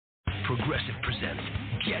Progressive presents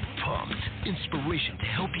Get Pumped. Inspiration to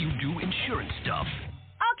help you do insurance stuff.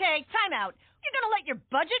 Okay, time out. You're going to let your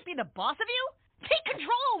budget be the boss of you? Take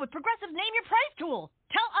control with Progressive's Name Your Price tool.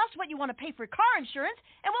 Tell us what you want to pay for car insurance,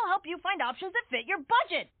 and we'll help you find options that fit your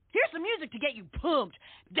budget. Here's some music to get you pumped.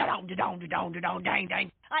 Da-dong, da-dong, da-dong, da-dong, dang,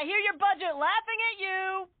 dang. I hear your budget laughing at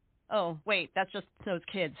you. Oh, wait, that's just those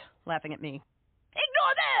kids laughing at me.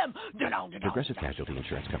 Ignore them! Da-dong, da-dong, Progressive Casualty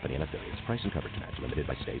Insurance Company and affiliates. Price and coverage match limited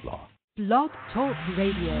by state law. Blog Talk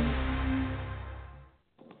Radio.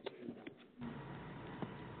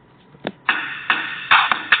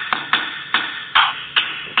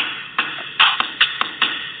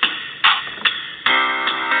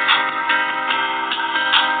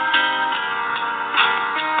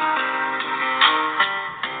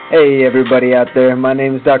 Hey everybody out there, my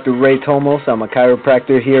name is Dr. Ray Tomos. I'm a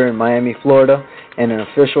chiropractor here in Miami, Florida, and an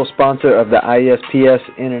official sponsor of the ISPS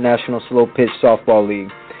International Slow Pitch Softball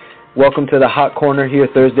League. Welcome to the Hot Corner here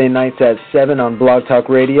Thursday nights at 7 on Blog Talk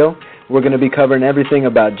Radio. We're going to be covering everything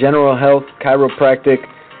about general health, chiropractic,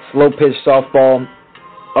 slow pitch softball,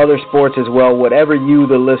 other sports as well, whatever you,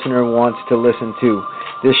 the listener, wants to listen to.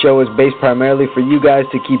 This show is based primarily for you guys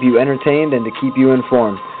to keep you entertained and to keep you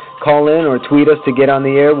informed. Call in or tweet us to get on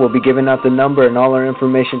the air. We'll be giving out the number and all our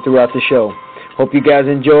information throughout the show. Hope you guys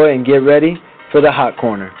enjoy and get ready for the Hot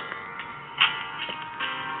Corner.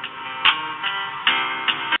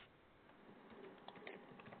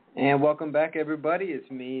 And welcome back, everybody. It's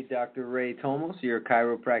me, Dr. Ray Tomos, your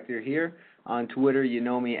chiropractor here. On Twitter, you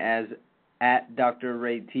know me as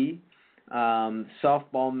 @DrRayT.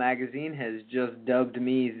 Softball Magazine has just dubbed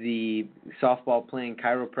me the softball playing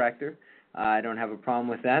chiropractor. I don't have a problem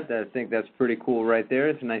with that. I think that's pretty cool right there.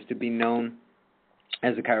 It's nice to be known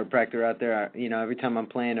as a chiropractor out there. Every time I'm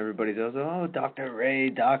playing, everybody goes, oh, Dr.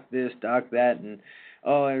 Ray, doc this, doc that, and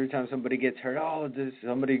every time somebody gets hurt, does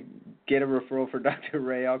somebody get a referral for Dr.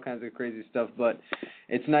 Ray, all kinds of crazy stuff. But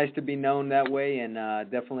it's nice to be known that way, and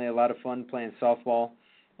definitely a lot of fun playing softball.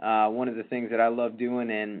 One of the things that I love doing,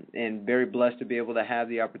 and very blessed to be able to have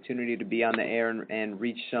the opportunity to be on the air and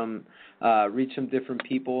reach some different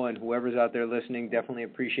people, and whoever's out there listening, definitely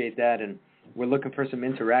appreciate that. And we're looking for some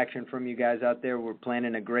interaction from you guys out there. We're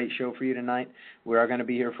planning a great show for you tonight. We are going to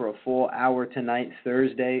be here for a full hour tonight,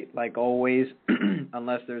 Thursday, like always,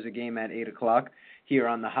 unless there's a game at 8 o'clock here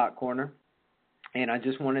on the Hot Corner. And I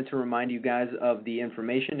just wanted to remind you guys of the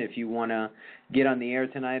information if you want to get on the air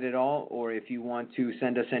tonight at all, or if you want to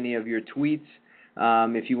send us any of your tweets,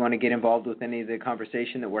 if you want to get involved with any of the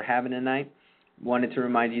conversation that we're having tonight. Wanted to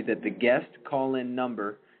remind you that the guest call-in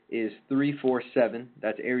number is 347,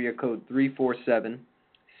 that's area code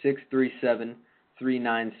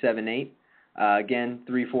 347-637-3978. Again,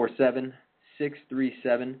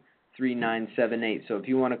 347-637-3978. So if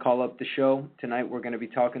you want to call up the show, tonight we're going to be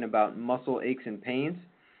talking about muscle aches and pains.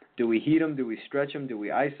 Do we heat them? Do we stretch them? Do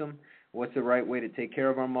we ice them? What's the right way to take care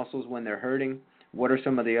of our muscles when they're hurting? What are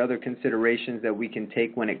some of the other considerations that we can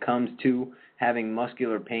take when it comes to having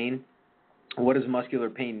muscular pain? What does muscular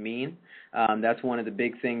pain mean? That's one of the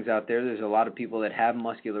big things out there. There's a lot of people that have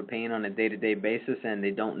muscular pain on a day-to-day basis, and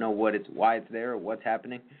they don't know why it's there or what's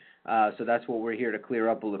happening. So that's what we're here to clear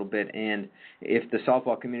up a little bit. And if the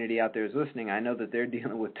softball community out there is listening, I know that they're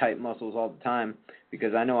dealing with tight muscles all the time,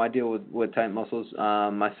 because I know I deal with tight muscles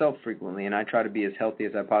myself frequently, and I try to be as healthy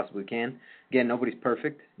as I possibly can. Again, nobody's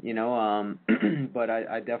perfect, but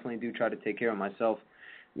I definitely do try to take care of myself,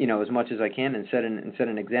 as much as I can, and set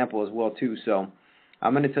an example as well too. So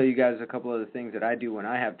I'm going to tell you guys a couple of the things that I do when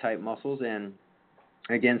I have tight muscles, and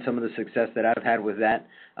again, some of the success that I've had with that,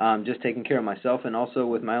 just taking care of myself and also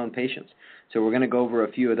with my own patients. So we're going to go over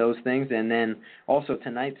a few of those things, and then also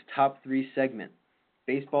tonight's top 3 segment,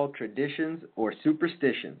 baseball traditions or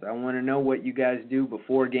superstitions. I want to know what you guys do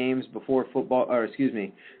before games, before football, if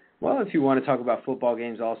you want to talk about football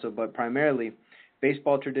games also, but primarily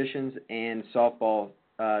baseball traditions and softball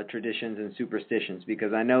traditions and superstitions,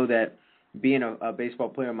 because I know that being a baseball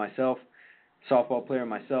player myself, softball player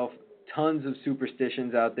myself, tons of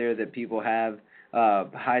superstitions out there that people have,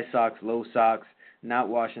 high socks, low socks, not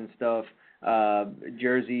washing stuff,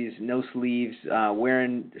 jerseys, no sleeves,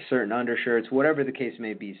 wearing certain undershirts, whatever the case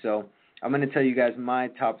may be. So I'm going to tell you guys my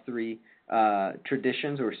top 3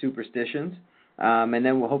 traditions or superstitions, and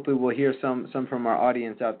then hopefully we'll hear some from our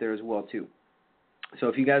audience out there as well too. So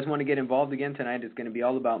if you guys want to get involved again tonight, it's going to be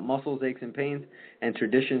all about muscles, aches, and pains, and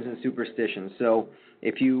traditions and superstitions. So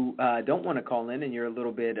if you don't want to call in and you're a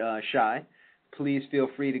little bit shy, please feel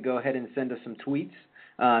free to go ahead and send us some tweets.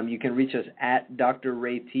 You can reach us at Dr.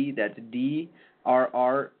 Ray T. That's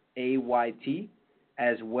DRRAYT.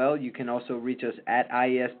 As well, you can also reach us at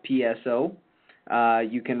ISPSO.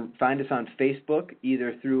 You can find us on Facebook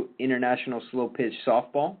either through International Slow Pitch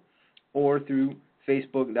Softball or through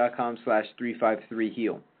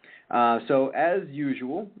Facebook.com/353HEAL. So as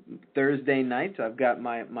usual, Thursday nights, I've got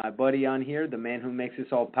my buddy on here, the man who makes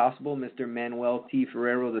this all possible, Mr. Manuel T.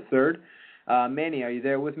 Ferrero III. Manny, are you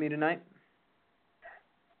there with me tonight?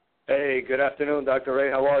 Hey, good afternoon, Dr. Ray.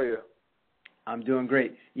 How are you? I'm doing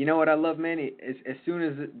great. You know what I love, Manny? As soon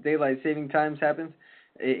as daylight saving times happens,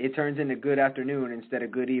 it turns into good afternoon instead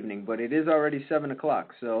of good evening. But it is already 7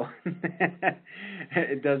 o'clock, so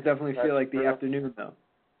it does definitely feel like the afternoon, though.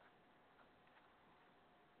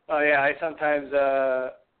 Oh yeah, I sometimes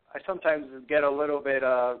get a little bit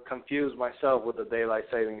confused myself with the daylight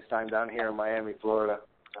savings time down here in Miami, Florida.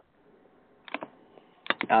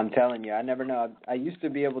 I'm telling you, I never know. I used to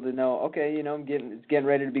be able to know. Okay, it's getting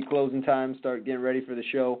ready to be closing time. Start getting ready for the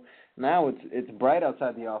show. Now it's bright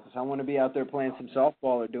outside the office. I want to be out there playing some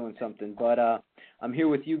softball or doing something. But I'm here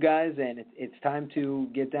with you guys, and it's time to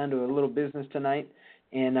get down to a little business tonight.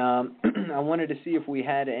 And I wanted to see if we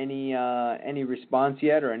had any response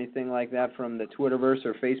yet or anything like that from the Twitterverse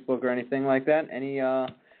or Facebook or anything like that.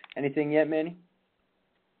 Anything yet, Manny?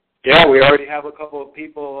 Yeah, we already have a couple of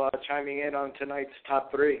people chiming in on tonight's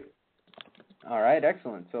top 3. All right,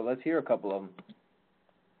 excellent. So let's hear a couple of them.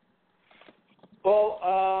 Well,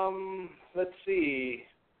 let's see.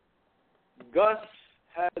 Gus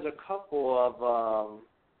has a couple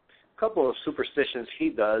of superstitions he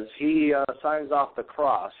does. He signs off the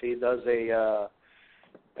cross. He does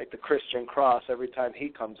like the Christian cross every time he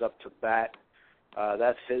comes up to bat.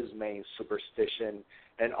 That's his main superstition.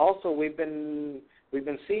 And also we've been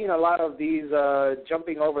seeing a lot of these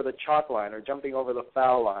jumping over the chalk line or jumping over the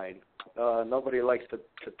foul line. Nobody likes to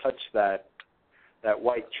touch that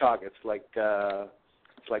white chalk. It's like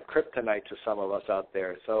kryptonite to some of us out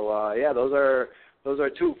there. So yeah, those are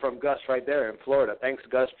 2 from Gus right there in Florida. Thanks,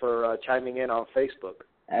 Gus, for chiming in on Facebook.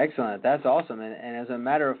 Excellent. That's awesome. And as a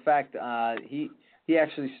matter of fact, he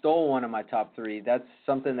actually stole one of my top 3. That's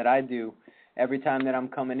something that I do every time that I'm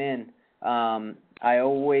coming in. I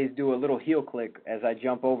always do a little heel click as I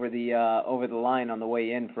jump over the line on the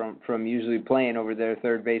way in from usually playing over there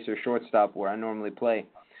third base or shortstop where I normally play.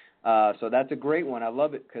 So that's a great one. I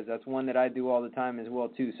love it because that's one that I do all the time as well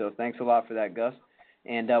too. So thanks a lot for that, Gus.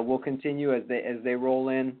 And we'll continue as they roll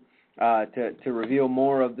in to reveal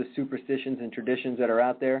more of the superstitions and traditions that are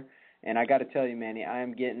out there. And I got to tell you, Manny, I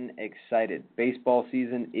am getting excited. Baseball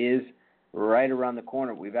season is right around the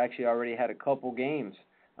corner. We've actually already had a couple games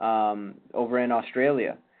over in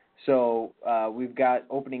Australia. So we've got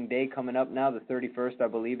opening day coming up now. The 31st, I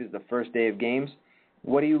believe, is the first day of games.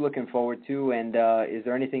 What are you looking forward to, and is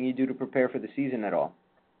there anything you do to prepare for the season at all?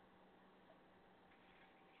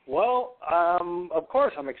 Well, of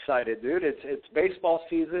course I'm excited, dude. It's baseball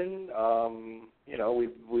season.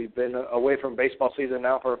 We've been away from baseball season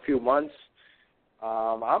now for a few months.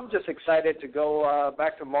 I'm just excited to go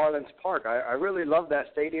back to Marlins Park. I really love that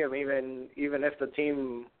stadium, even if the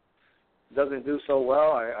team doesn't do so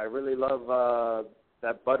well. I really love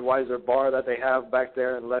that Budweiser bar that they have back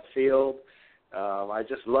there in left field. I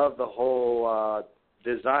just love the whole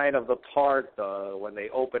design of the park, when they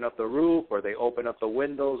open up the roof or they open up the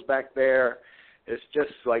windows back there. It's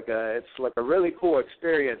just like a really cool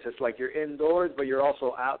experience. It's like you're indoors, but you're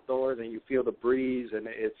also outdoors, and you feel the breeze, and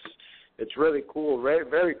it's really cool. Very,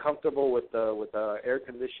 very comfortable with the air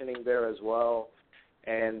conditioning there as well.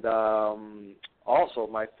 And also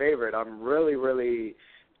my favorite, I'm really, really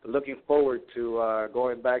looking forward to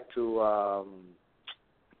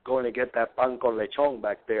going to get that pan con lechon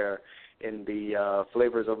back there in the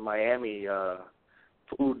Flavors of Miami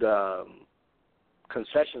food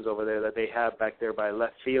concessions over there that they have back there by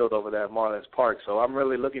left field over there at Marlins Park. So I'm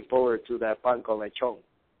really looking forward to that pan con lechon.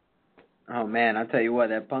 Oh, man, I'll tell you what,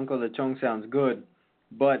 that pan con lechon sounds good,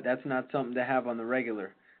 but that's not something to have on the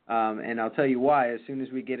regular. And I'll tell you why as soon as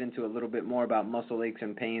we get into a little bit more about muscle aches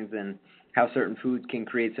and pains and how certain foods can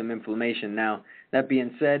create some inflammation. Now, that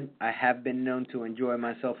being said, I have been known to enjoy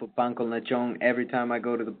myself a pan con lechon every time I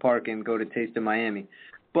go to the park and go to Taste of Miami.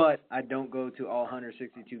 But I don't go to all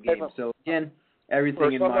 162 games. So, again,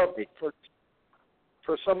 everything in moderation.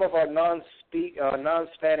 For some of our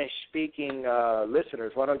non-Spanish speaking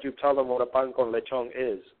listeners, why don't you tell them what a pan con lechon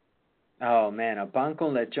is? Oh, man, a pan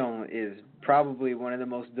con lechon is probably one of the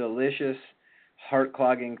most delicious,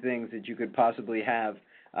 heart-clogging things that you could possibly have.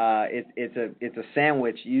 It's a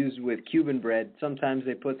sandwich used with Cuban bread. Sometimes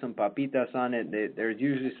they put some papitas on it. There's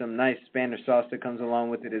usually some nice Spanish sauce that comes along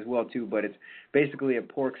with it as well, too, but it's basically a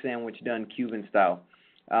pork sandwich done Cuban style.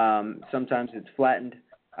 Sometimes it's flattened.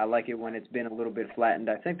 I like it when it's been a little bit flattened.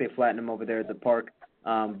 I think they flatten them over there at the park.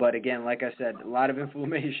 But again, like I said, a lot of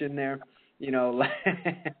inflammation there. You know,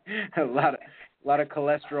 a lot of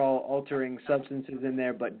cholesterol altering substances in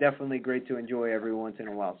there, but definitely great to enjoy every once in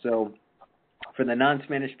a while. So for the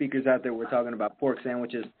non-Spanish speakers out there, we're talking about pork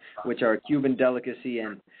sandwiches, which are a Cuban delicacy.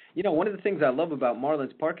 And, you know, one of the things I love about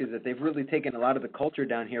Marlins Park is that they've really taken a lot of the culture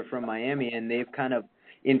down here from Miami, and they've kind of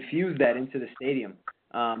infused that into the stadium.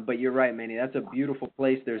 But you're right, Manny, that's a beautiful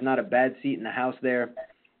place. There's not a bad seat in the house there.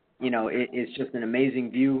 You know, it's just an amazing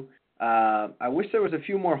view. I wish there was a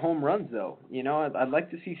few more home runs, though. You know, I'd like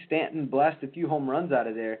to see Stanton blast a few home runs out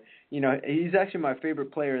of there. You know, he's actually my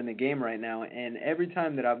favorite player in the game right now, and every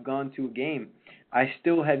time that I've gone to a game, I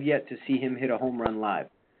still have yet to see him hit a home run live.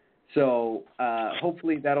 So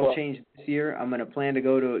hopefully that'll change this year. I'm going to plan to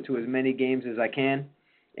go to as many games as I can,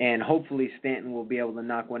 and hopefully Stanton will be able to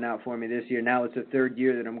knock one out for me this year. Now it's the third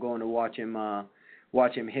year that I'm going to watch him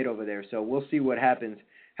hit over there. So we'll see what happens.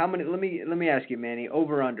 How many? Let me ask you, Manny.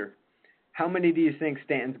 Over under. How many do you think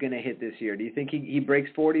Stanton's going to hit this year? Do you think he breaks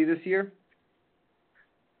 40 this year?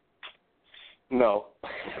 No.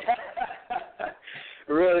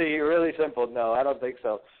 Really simple. No, I don't think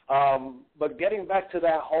so. But getting back to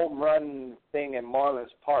that home run thing in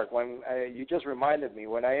Marlins Park, when you just reminded me,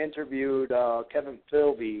 when I interviewed Kevin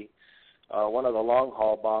Philby, one of the long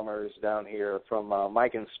haul bombers down here from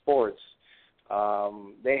Mike and Sports,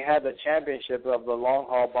 they had the championship of the long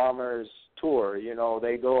haul bombers tour. You know,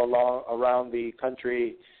 they go around the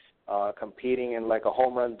country competing in like a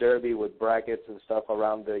home run derby with brackets and stuff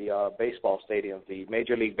around the baseball stadiums, the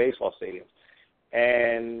Major League Baseball stadiums.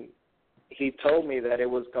 And he told me that it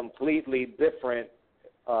was completely different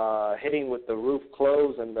hitting with the roof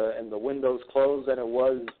closed and the windows closed than it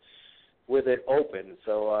was with it open.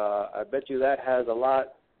 So I bet you that has a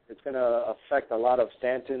lot. It's going to affect a lot of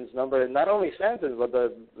Stanton's number, and not only Stanton's, but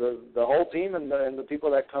the whole team and the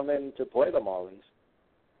people that come in to play the Marlins.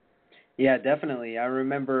 Yeah, definitely. I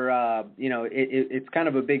remember, you know, it's kind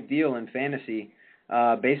of a big deal in fantasy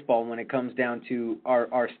baseball when it comes down to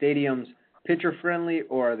our stadiums pitcher-friendly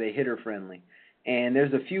or are they hitter-friendly? And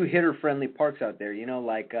there's a few hitter-friendly parks out there, you know,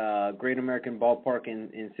 like Great American Ballpark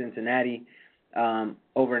in Cincinnati,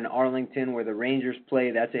 over in Arlington where the Rangers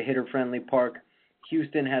play. That's a hitter-friendly park.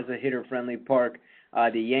 Houston has a hitter-friendly park.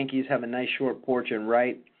 The Yankees have a nice short porch and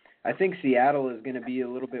right. I think Seattle is going to be a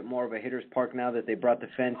little bit more of a hitter's park now that they brought the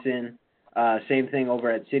fence in. Same thing over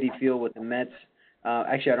at Citi Field with the Mets.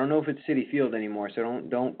 Actually, I don't know if it's Citi Field anymore, so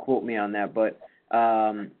don't quote me on that. But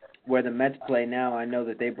where the Mets play now, I know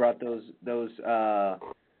that they brought those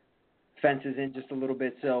fences in just a little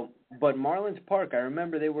bit. So, but Marlins Park, I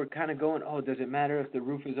remember they were kind of going, oh, does it matter if the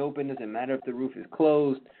roof is open? Does it matter if the roof is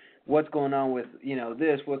closed? What's going on with, you know,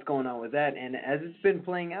 this? What's going on with that? And as it's been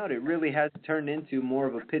playing out, it really has turned into more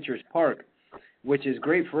of a pitcher's park, which is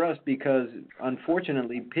great for us because,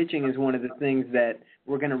 unfortunately, pitching is one of the things that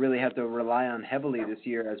we're going to really have to rely on heavily this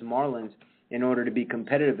year as Marlins in order to be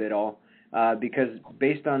competitive at all. Because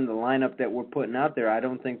based on the lineup that we're putting out there, I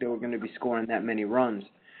don't think that we're going to be scoring that many runs.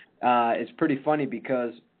 It's pretty funny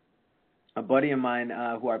because a buddy of mine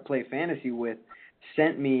who I play fantasy with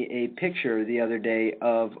sent me a picture the other day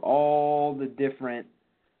of all the different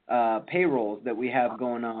payrolls that we have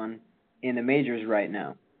going on in the majors right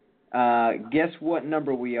now. Guess what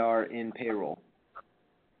number we are in payroll?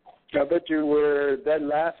 I bet you we're dead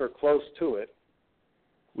last or close to it.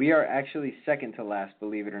 We are actually second to last,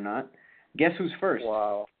 believe it or not. Guess who's first?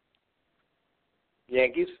 Wow.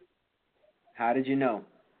 Yankees? How did you know?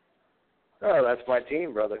 Oh, that's my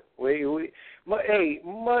team, brother. Hey,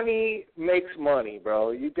 money makes money, bro.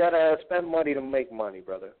 You gotta spend money to make money,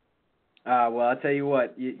 brother. Well, I'll tell you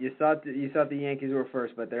what. You thought the Yankees were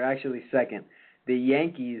first, but they're actually second. The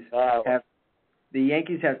Yankees have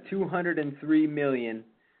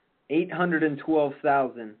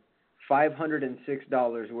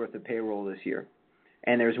 $203,812,506 worth of payroll this year,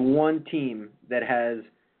 and there's one team that has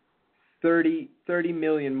 30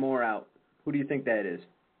 million more out. Who do you think that is?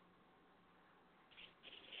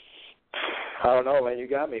 I don't know, man. You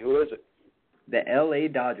got me. Who is it? The L.A.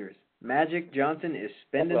 Dodgers. Magic Johnson is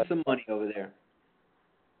spending some money over there.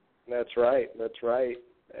 That's right.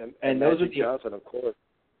 And those Magic are Johnson, of course.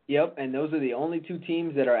 Yep, and those are the only two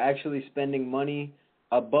teams that are actually spending money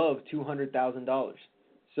above $200,000.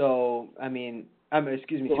 So,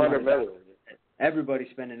 excuse me, $200 million.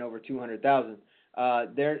 Everybody's spending over $200,000.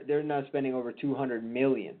 They're not spending over $200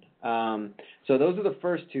 million. So those are the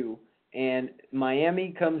first two. And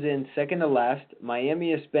Miami comes in second to last.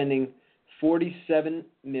 Miami is spending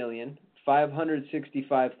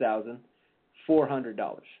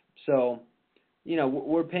 $47,565,400. So, you know,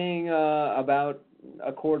 we're paying about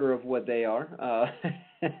a quarter of what they are.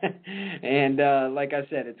 And like I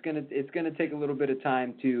said, it's gonna take a little bit of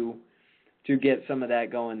time to get some of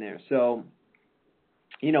that going there. So,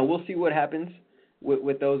 we'll see what happens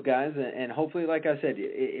with those guys, and hopefully, like I said,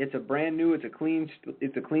 it's a brand new, it's a clean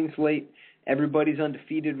slate. Everybody's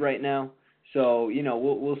undefeated right now, so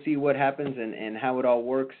we'll see what happens and how it all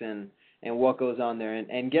works and what goes on there.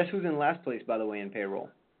 And guess who's in last place, by the way, in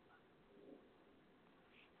payroll?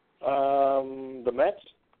 The Mets.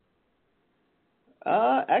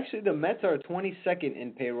 Actually, the Mets are 22nd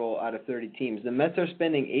in payroll out of 30 teams. The Mets are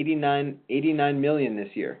spending $89 million this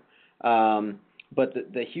year. But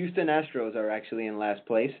the Houston Astros are actually in last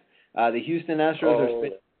place. The Houston Astros are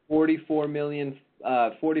spending $44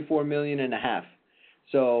 million and a half.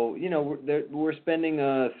 So we're spending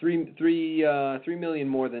 $3 million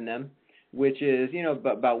more than them, which is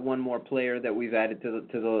about one more player that we've added to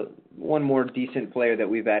the one more decent player that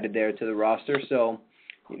we've added there to the roster. So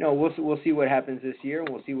we'll see what happens this year, and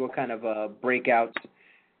we'll see what kind of breakouts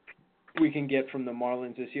we can get from the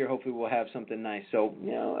Marlins this year. Hopefully we'll have something nice. So,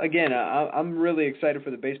 again, I'm really excited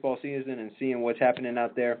for the baseball season and seeing what's happening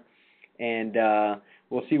out there. And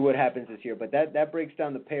we'll see what happens this year. But that breaks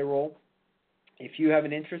down the payroll. If you have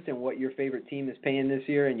an interest in what your favorite team is paying this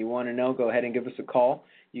year and you want to know, go ahead and give us a call.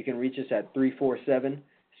 You can reach us at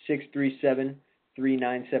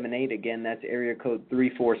 347-637-3978. Again, that's area code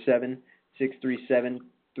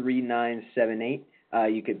 347-637-3978.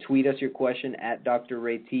 You can tweet us your question at Dr.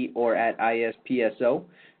 Ray T or at ISPSO.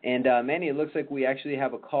 And, Manny, it looks like we actually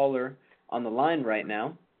have a caller on the line right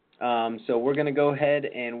now. So we're going to go ahead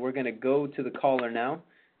and we're going to go to the caller now,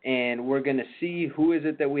 and we're going to see who is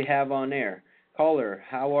it that we have on air. Caller,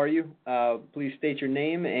 how are you? Please state your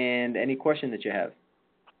name and any question that you have.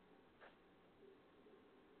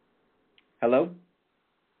 Hello?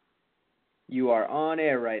 You are on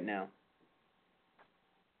air right now.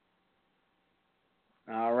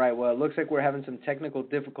 All right, well, it looks like we're having some technical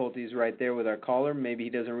difficulties right there with our caller. Maybe he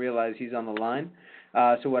doesn't realize he's on the line.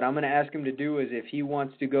 So what I'm going to ask him to do is if he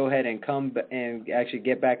wants to go ahead and come and actually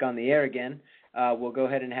get back on the air again, we'll go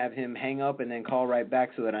ahead and have him hang up and then call right back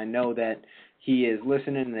so that I know that he is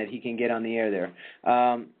listening and that he can get on the air there.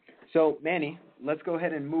 So, Manny, let's go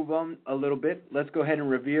ahead and move on a little bit. Let's go ahead and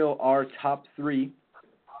reveal our top three.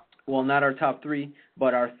 Well, not our top three,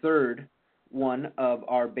 but our third one of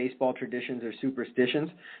our baseball traditions or superstitions.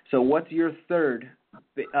 So what's your third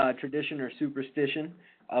tradition or superstition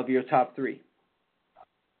of your top three?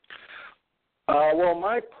 Well,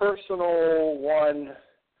 my personal one,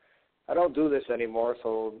 I don't do this anymore,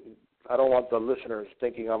 so I don't want the listeners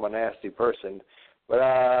thinking I'm a nasty person. But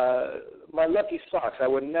my lucky socks, I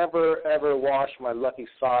would never, ever wash my lucky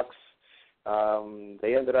socks. I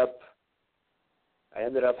ended up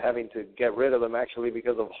having to get rid of them actually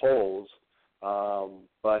because of holes.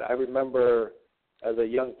 But I remember as a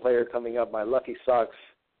young player coming up, my lucky socks,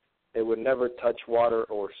 they would never touch water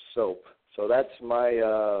or soap. So that's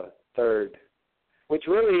my third, which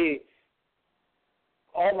really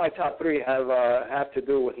all my top three have to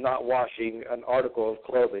do with not washing an article of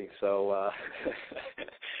clothing. So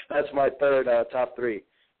that's my third top three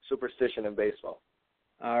superstition in baseball.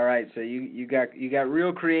 All right, so you got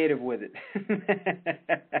real creative with it.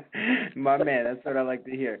 My man, that's what I like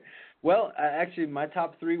to hear. Well, actually, my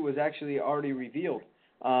top three was actually already revealed.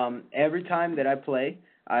 Every time that I play,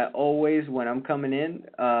 I always, when I'm coming in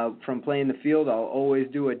from playing the field, I'll always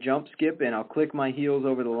do a jump skip and I'll click my heels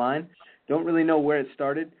over the line. Don't really know where it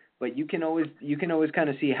started, but you can always kind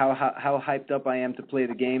of see how hyped up I am to play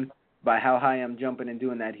the game by how high I'm jumping and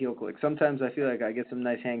doing that heel click. Sometimes I feel like I get some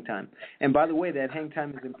nice hang time. And by the way, that hang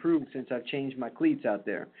time has improved since I've changed my cleats out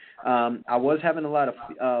there. I was having a lot of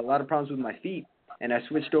problems with my feet, and I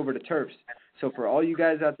switched over to turfs. So for all you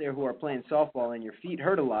guys out there who are playing softball and your feet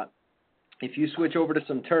hurt a lot, if you switch over to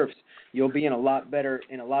some turfs, you'll be in a lot better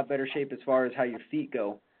shape as far as how your feet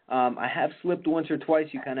go. I have slipped once or twice.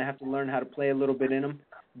 You kind of have to learn how to play a little bit in them,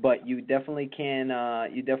 but you definitely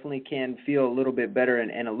can feel a little bit better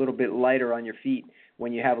and a little bit lighter on your feet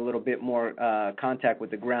when you have a little bit more contact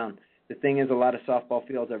with the ground. The thing is, a lot of softball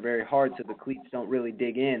fields are very hard, so the cleats don't really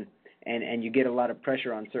dig in, and you get a lot of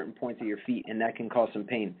pressure on certain points of your feet, and that can cause some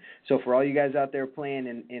pain. So for all you guys out there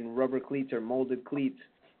playing in rubber cleats or molded cleats,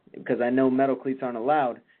 because I know metal cleats aren't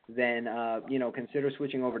allowed, then consider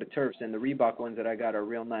switching over to turfs, and the Reebok ones that I got are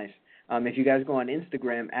real nice. If you guys go on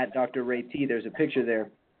Instagram at Dr. Ray T, there's a picture there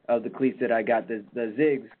of the cleats that I got, the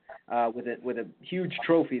Zigs, with a huge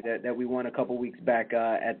trophy that we won a couple weeks back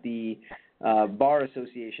at the Bar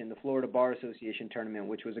Association, the Florida Bar Association tournament,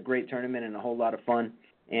 which was a great tournament and a whole lot of fun.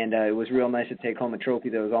 And it was real nice to take home a trophy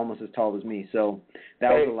that was almost as tall as me. So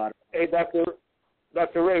that was a lot of fun.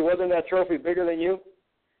 Dr. Ray, wasn't that trophy bigger than you?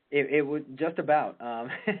 It was just about.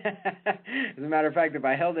 As a matter of fact, if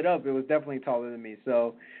I held it up, it was definitely taller than me.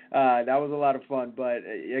 So that was a lot of fun. But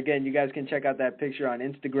again, you guys can check out that picture on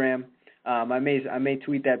Instagram. I may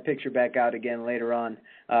tweet that picture back out again later on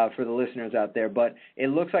for the listeners out there. But it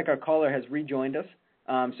looks like our caller has rejoined us.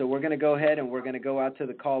 So we're going to go ahead and we're going to go out to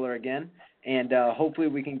the caller again, and hopefully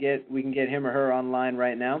we can get him or her online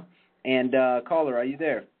right now. And caller, are you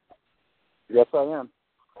there? Yes, I am.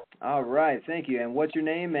 All right, thank you. And what's your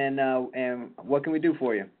name, and what can we do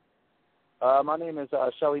for you? My name is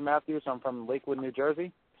Shelly Matthews. I'm from Lakewood, New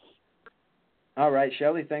Jersey. All right,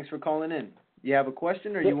 Shelly, thanks for calling in. You have a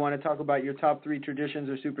question, or you want to talk about your top 3 traditions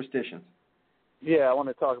or superstitions? Yeah, I want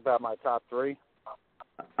to talk about my top 3.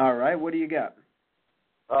 All right, what do you got?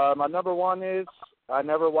 My number 1 is I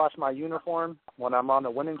never wash my uniform when I'm on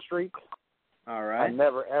a winning streak. All right. I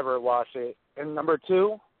never, ever wash it. And number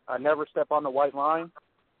 2, I never step on the white line.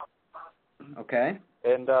 Okay.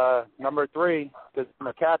 And number 3, because I'm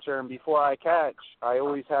a catcher, and before I catch, I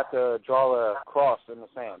always have to draw a cross in the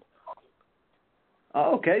sand.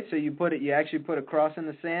 Oh, okay. So you actually put a cross in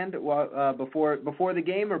the sand before the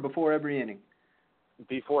game or before every inning?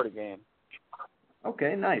 Before the game.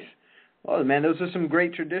 Okay, nice. Well, man, those are some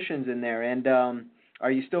great traditions in there. And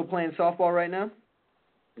are you still playing softball right now?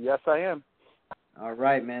 Yes, I am. All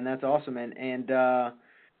right, man, that's awesome. And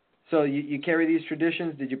so you carry these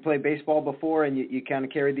traditions. Did you play baseball before, and you kind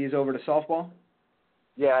of carried these over to softball?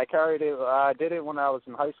 Yeah, I carried it. I did it when I was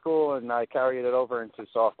in high school, and I carried it over into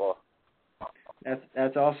softball.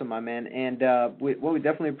 That's awesome, my man. And we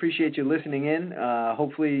definitely appreciate you listening in.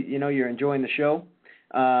 Hopefully, you're enjoying the show.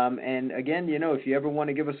 And again, if you ever want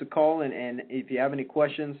to give us a call, and if you have any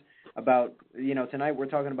questions about, tonight we're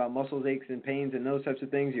talking about muscles, aches, and pains and those types of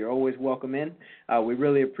things, you're always welcome in. We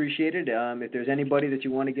really appreciate it. If there's anybody that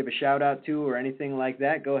you want to give a shout out to or anything like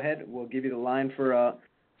that, go ahead. We'll give you the line for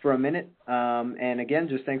a minute. And again,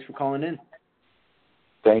 just thanks for calling in.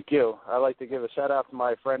 Thank you. I'd like to give a shout out to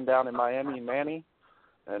my friend down in Miami, Manny,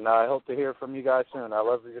 and I hope to hear from you guys soon. I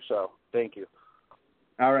love your show. Thank you.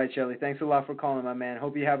 All right, Shelly. Thanks a lot for calling, my man.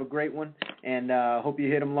 Hope you have a great one, and hope you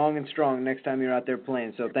hit them long and strong next time you're out there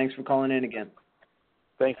playing. So thanks for calling in again.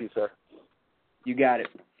 Thank you, sir. You got it.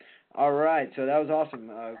 All right, so that was awesome.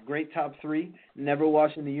 Great top 3. Never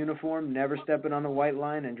washing the uniform, never stepping on the white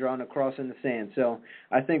line, and drawing a cross in the sand. So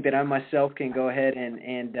I think that I myself can go ahead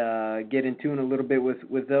and get in tune a little bit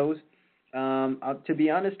with those. To be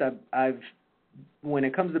honest, I've when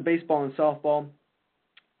it comes to baseball and softball,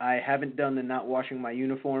 I haven't done the not washing my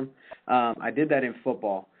uniform. I did that in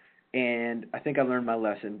football, and I think I learned my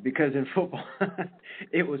lesson, because in football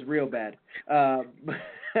it was real bad. I'll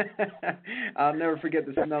never forget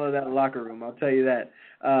the smell of that locker room, I'll tell you that.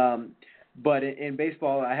 But in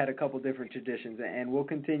baseball, I had a couple different traditions, and we'll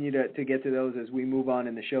continue to get to those as we move on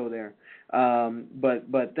in the show there.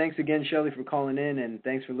 But thanks again, Shelly, for calling in, and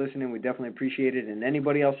thanks for listening. We definitely appreciate it. And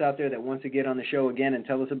anybody else out there that wants to get on the show again and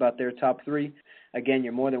tell us about their top 3, again,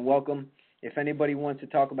 you're more than welcome. If anybody wants to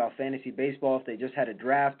talk about fantasy baseball, if they just had a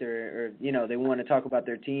draft or they want to talk about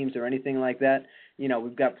their teams or anything like that,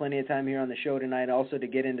 we've got plenty of time here on the show tonight also to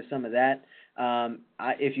get into some of that.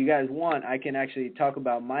 If you guys want, I can actually talk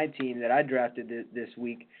about my team that I drafted this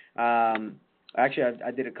week. Actually,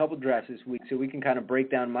 I did a couple drafts this week, so we can kind of break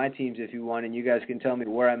down my teams if you want, and you guys can tell me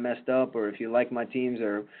where I messed up, or if you like my teams,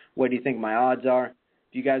 or what do you think my odds are.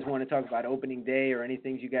 If you guys want to talk about opening day or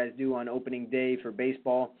anything you guys do on opening day for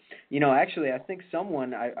baseball, actually, I think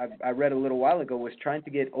someone I read a little while ago was trying to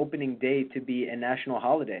get opening day to be a national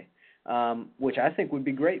holiday, which I think would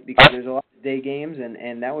be great, because there's a lot of day games,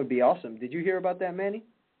 and that would be awesome. Did you hear about that, Manny?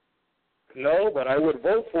 No, but I would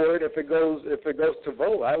vote for it if it goes to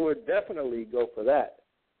vote. I would definitely go for that.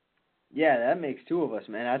 Yeah, that makes 2 of us,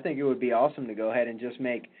 man. I think it would be awesome to go ahead and just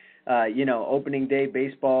make opening day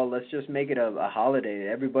baseball, let's just make it a holiday.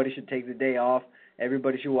 Everybody should take the day off.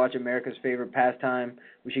 Everybody should watch America's favorite pastime.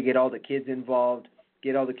 We should get all the kids involved,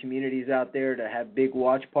 get all the communities out there to have big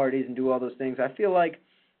watch parties and do all those things. I feel like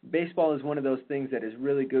baseball is one of those things that is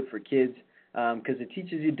really good for kids, because it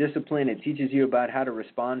teaches you discipline. It teaches you about how to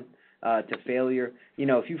respond to failure.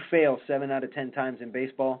 If you fail 7 out of 10 times in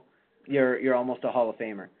baseball, you're almost a Hall of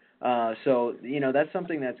Famer. So that's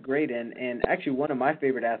something that's great, and actually one of my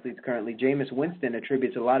favorite athletes currently, Jameis Winston,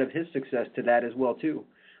 attributes a lot of his success to that as well too.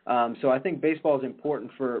 So I think baseball is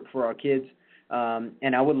important for our kids,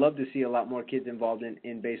 and I would love to see a lot more kids involved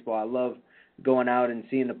in baseball. I love going out and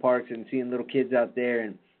seeing the parks and seeing little kids out there,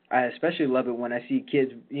 and I especially love it when I see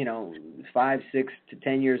kids, 5, 6 to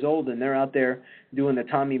 10 years old, and they're out there doing the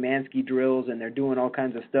Tommy Mansky drills, and they're doing all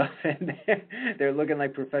kinds of stuff, and they're looking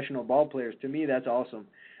like professional ball players. To me, that's awesome.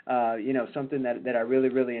 Something that I really,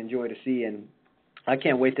 really enjoy to see, and I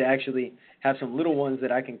can't wait to actually have some little ones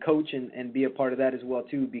that I can coach and be a part of that as well,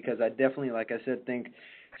 too, because I definitely, like I said, think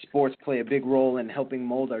sports play a big role in helping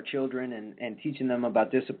mold our children and teaching them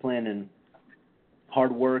about discipline and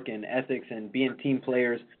hard work and ethics and being team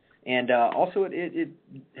players. And also it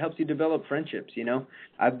helps you develop friendships,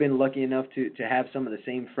 I've been lucky enough to have some of the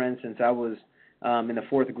same friends since I was in the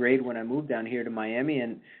 4th grade when I moved down here to Miami.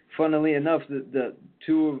 And funnily enough, the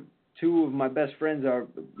two of my best friends are,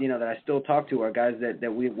 that I still talk to are guys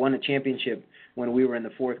that we won a championship when we were in the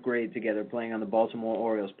 4th grade together playing on the Baltimore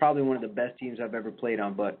Orioles. Probably one of the best teams I've ever played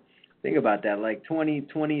on. But think about that, like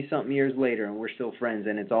 20-something years later, and we're still friends.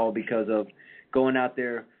 And it's all because of going out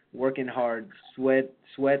there, working hard, sweat,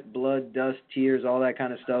 blood, dust, tears, all that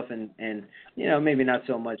kind of stuff, and maybe not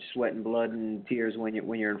so much sweat and blood and tears when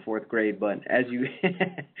you're in 4th grade, but as you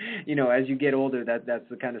as you get older, that's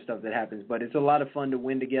the kind of stuff that happens. But it's a lot of fun to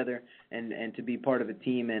win together and to be part of a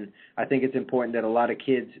team, and I think it's important that a lot of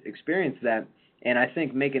kids experience that. And I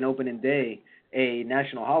think making opening day a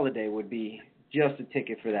national holiday would be just a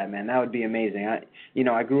ticket for that, man. That would be amazing.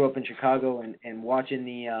 I grew up in Chicago and watching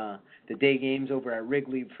the day games over at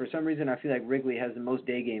Wrigley. For some reason, I feel like Wrigley has the most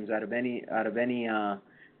day games out of any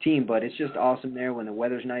team. But it's just awesome there when the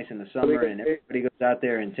weather's nice in the summer and everybody goes out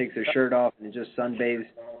there and takes their shirt off and just sunbathes.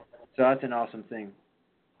 So that's an awesome thing.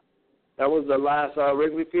 That was the last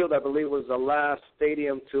Wrigley Field, I believe, was the last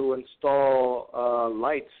stadium to install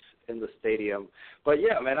lights in the stadium. But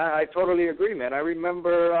yeah, man, I totally agree, man. I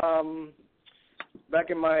remember back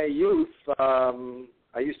in my youth,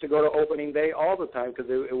 I used to go to opening day all the time because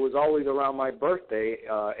it was always around my birthday,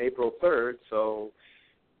 April 3rd. So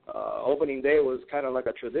opening day was kind of like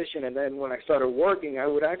a tradition. And then when I started working, I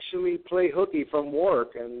would actually play hooky from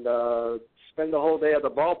work and spend the whole day at the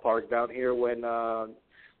ballpark down here when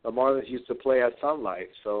the Marlins used to play at Sun Life.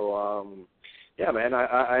 So, yeah, man,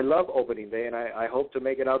 I love opening day, and I hope to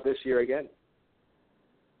make it out this year again.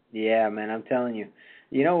 Yeah, man, I'm telling you.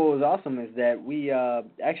 You know what was awesome is that we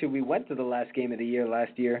went to the last game of the year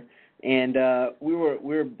last year, and we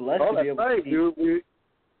were blessed to be able to see.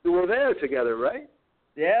 You were there together, right?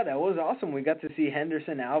 Yeah, that was awesome. We got to see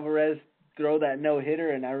Henderson Alvarez throw that no-hitter,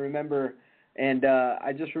 and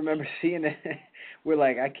I just remember seeing it. We're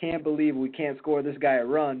like, I can't believe we can't score this guy a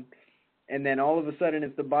run. And then all of a sudden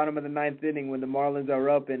it's the bottom of the 9th inning when the Marlins are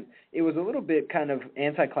up, and it was a little bit kind of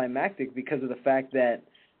anticlimactic because of the fact that,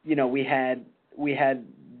 we had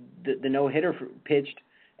the no-hitter pitched,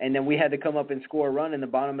 and then we had to come up and score a run in the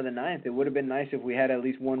bottom of the 9th. It would have been nice if we had at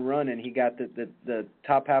least one run and he got the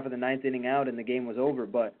top half of the 9th inning out and the game was over.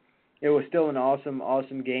 But it was still an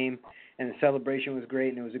awesome game, and the celebration was great,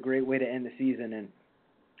 and it was a great way to end the season. And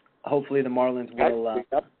hopefully the Marlins will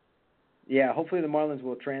hopefully the Marlins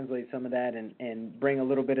will translate some of that and bring a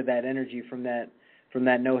little bit of that energy from that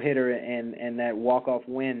no-hitter and that walk-off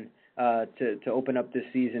win to open up this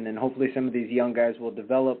season, and hopefully some of these young guys will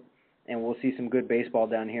develop and we'll see some good baseball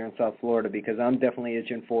down here in South Florida, because I'm definitely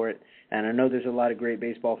itching for it, and I know there's a lot of great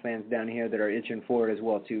baseball fans down here that are itching for it as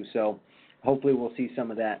well too. So hopefully we'll see some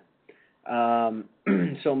of that.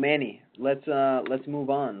 So Manny, let's move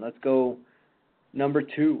on. Let's go number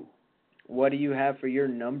 2. What do you have for your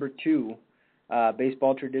number 2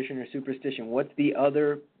 baseball tradition or superstition? What's the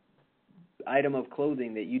other item of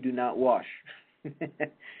clothing that you do not wash?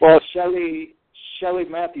 Well, Shelly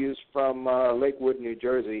Matthews from Lakewood, New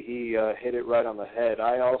Jersey, he hit it right on the head.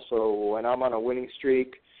 I also, when I'm on a winning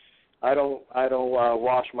streak, I don't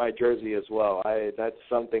wash my jersey as well. That's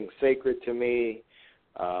something sacred to me.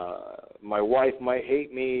 My wife might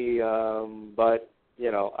hate me, but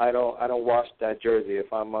I don't wash that jersey.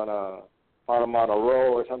 If I'm on a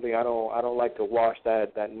roll or something, I don't like to wash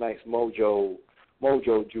that nice mojo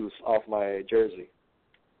juice off my jersey.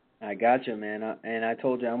 I gotcha, man. And I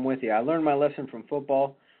told you, I'm with you. I learned my lesson from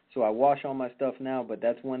football, so I wash all my stuff now, but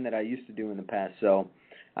that's one that I used to do in the past, so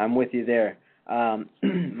I'm with you there.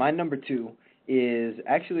 My number 2 is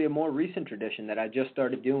actually a more recent tradition that I just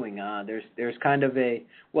started doing. There's kind of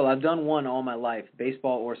I've done one all my life,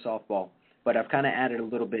 baseball or softball, but I've kind of added a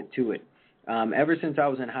little bit to it. Ever since I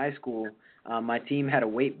was in high school, my team had a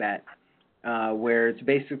weight bat, where it's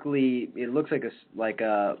basically, it looks like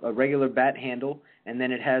a regular bat handle, and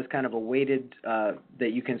then it has kind of a weighted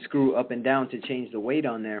that you can screw up and down to change the weight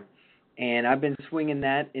on there. And I've been swinging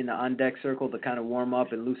that in the on-deck circle to kind of warm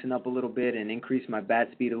up and loosen up a little bit and increase my bat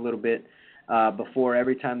speed a little bit before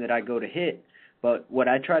every time that I go to hit. But what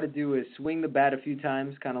I try to do is swing the bat a few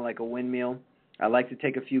times, kind of like a windmill. I like to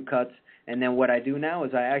take a few cuts. And then what I do now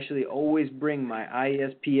is I actually always bring my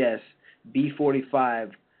ISPS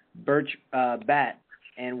B45 Birch bat.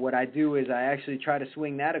 And what I do is I actually try to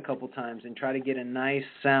swing that a couple times and try to get a nice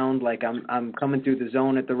sound, like I'm coming through the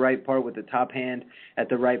zone at the right part with the top hand at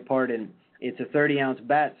the right part. And it's a 30-ounce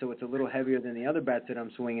bat, so it's a little heavier than the other bats that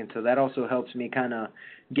I'm swinging. So that also helps me kind of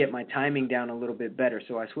get my timing down a little bit better.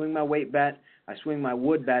 So I swing my weight bat, I swing my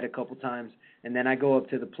wood bat a couple times, and then I go up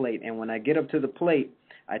to the plate. And when I get up to the plate,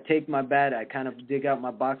 I take my bat, I kind of dig out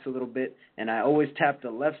my box a little bit, and I always tap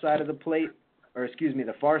the left side of the plate,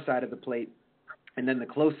 the far side of the plate, and then the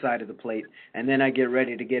close side of the plate, and then I get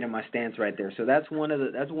ready to get in my stance right there. So that's one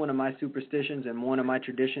of my superstitions and one of my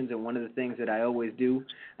traditions and one of the things that I always do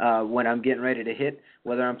when I'm getting ready to hit,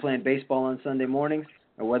 whether I'm playing baseball on Sunday mornings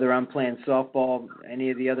or whether I'm playing softball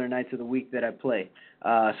any of the other nights of the week that I play.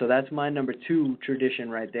 So that's my number 2 tradition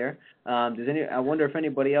right there. I wonder if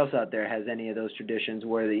anybody else out there has any of those traditions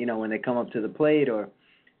where when they come up to the plate or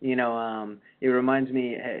it reminds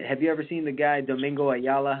me, have you ever seen the guy Domingo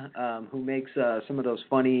Ayala who makes some of those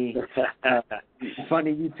funny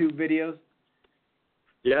YouTube videos?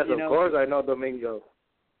 Yes, of course I know Domingo.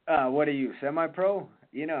 What are you, semi-pro?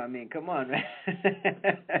 Come on, man.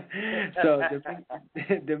 So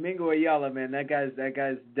Domingo Ayala, man, that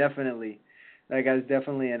guy's definitely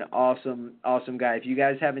an awesome guy. If you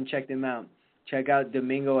guys haven't checked him out, check out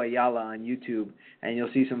Domingo Ayala on YouTube, and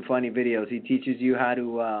you'll see some funny videos. He teaches you how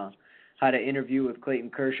to interview with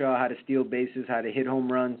Clayton Kershaw, how to steal bases, how to hit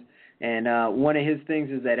home runs. And one of his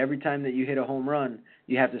things is that every time that you hit a home run,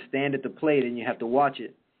 you have to stand at the plate and you have to watch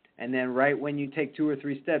it. And then right when you take 2 or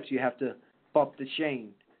 3 steps, you have to pop the chain.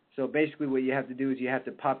 So basically what you have to do is you have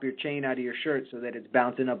to pop your chain out of your shirt so that it's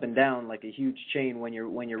bouncing up and down like a huge chain when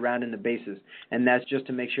you're rounding the bases. And that's just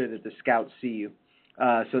to make sure that the scouts see you.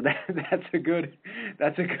 So that's a good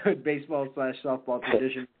baseball/softball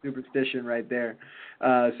tradition, superstition right there.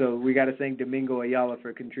 So we got to thank Domingo Ayala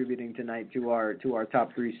for contributing tonight to our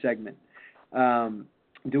top 3 segment.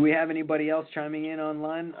 Do we have anybody else chiming in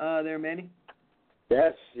online there, Manny?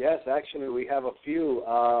 Yes. Actually, we have a few.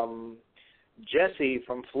 Jesse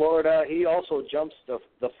from Florida, he also jumps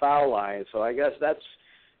the foul line. So I guess that's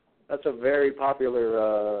a very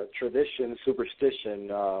popular tradition, superstition.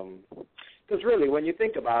 Because really, when you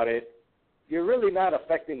think about it, you're really not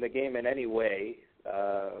affecting the game in any way.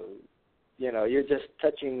 You're just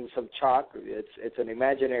touching some chalk. It's an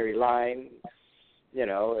imaginary line.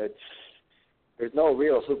 There's no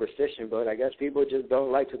real superstition, but I guess people just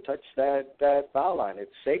don't like to touch that foul line.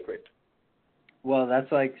 It's sacred. Well,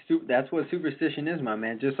 that's what superstition is, my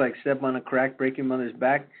man. Just like step on a crack, break your mother's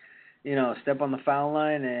back. Step on the foul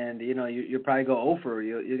line, and you probably go over.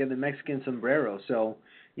 You get the Mexican sombrero. So.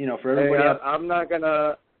 For everybody else, I'm not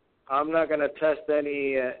gonna test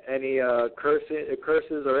any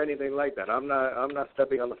curses or anything like that. I'm not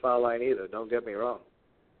stepping on the foul line either. Don't get me wrong.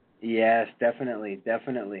 Yes, definitely.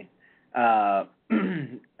 I'm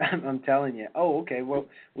telling you. Oh, okay. Well,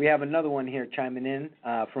 we have another one here chiming in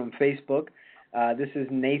from Facebook. This is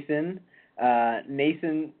Nathan.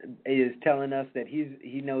 Nathan is telling us that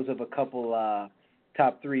he knows of a couple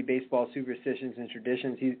top 3 baseball superstitions and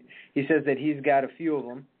traditions. He says that he's got a few of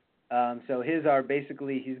them. So his are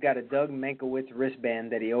basically, he's got a Doug Mankiewicz wristband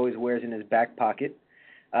that he always wears in his back pocket.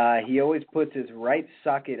 He always puts his right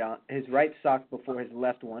sock before his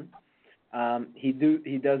left one. He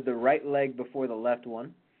does the right leg before the left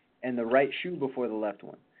one, and the right shoe before the left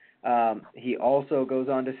one. He also goes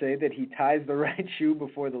on to say that he ties the right shoe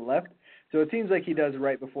before the left. So it seems like he does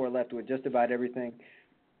right before left with just about everything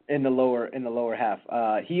in the lower half.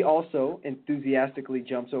 He also enthusiastically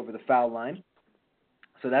jumps over the foul line.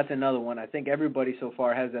 So that's another one. I think everybody so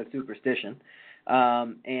far has that superstition.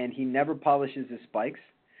 And he never polishes his spikes.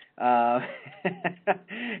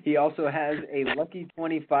 He also has a Lucky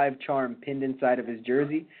 25 charm pinned inside of his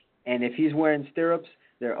jersey. And if he's wearing stirrups,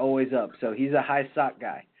 they're always up. So he's a high sock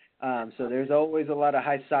guy. So there's always a lot of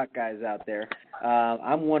high sock guys out there.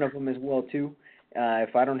 I'm one of them as well, too.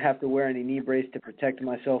 If I don't have to wear any knee brace to protect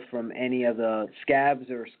myself from any of the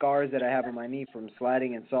scabs or scars that I have on my knee from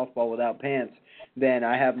sliding in softball without pants, then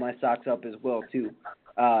I have my socks up as well, too.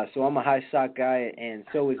 So I'm a high sock guy, and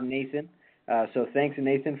so is Nathan. So thanks,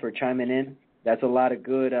 Nathan, for chiming in. That's a lot of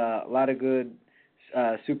good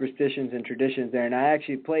superstitions and traditions there. And I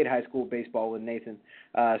actually played high school baseball with Nathan,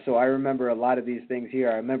 so I remember a lot of these things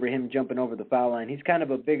here. I remember him jumping over the foul line. He's kind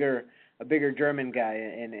of a bigger German guy,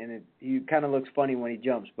 and he kind of looks funny when he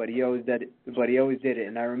jumps, but he always did it.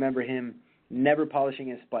 And I remember him never polishing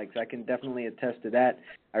his spikes. I can definitely attest to that.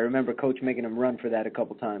 I remember Coach making him run for that a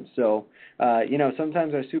couple times. So,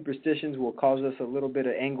 sometimes our superstitions will cause us a little bit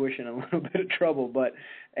of anguish and a little bit of trouble, but,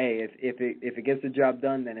 hey, if it gets the job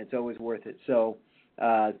done, then it's always worth it. So,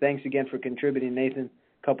 thanks again for contributing, Nathan.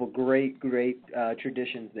 A couple great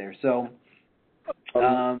traditions there. So,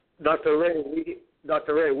 Dr. Ray,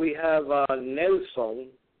 we have Nelson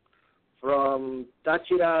from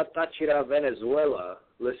Táchira, Venezuela,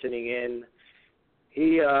 listening in.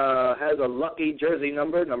 He has a lucky jersey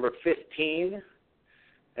number 15,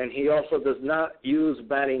 and he also does not use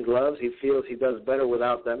batting gloves. He feels he does better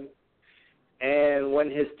without them. And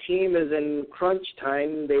when his team is in crunch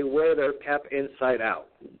time, they wear their cap inside out.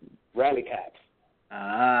 Rally caps.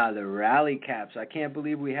 Ah, the rally caps. I can't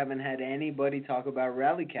believe we haven't had anybody talk about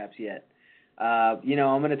rally caps yet. I'm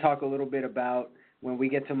going to talk a little bit about when we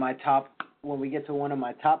get to one of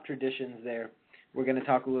my top traditions there. We're going to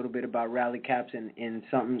talk a little bit about rally caps in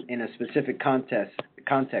a specific context.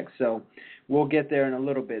 So we'll get there in a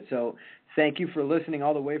little bit. So thank you for listening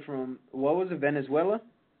all the way from, what was it, Venezuela?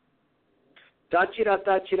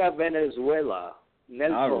 Táchira, Venezuela.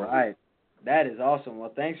 Nelson. All right. That is awesome.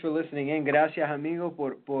 Well, thanks for listening in. Gracias, amigo,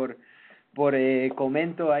 por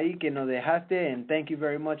comento ahí que nos dejaste, and thank you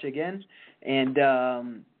very much again. And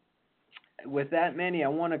with that, Manny, I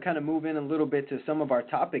want to kind of move in a little bit to some of our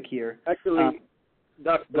topic here. Actually,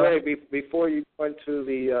 Dr. Ray, before you go into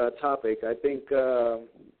the topic, I think I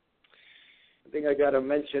got to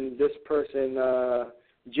mention this person.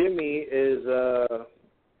 Jimmy is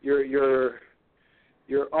your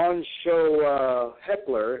on-show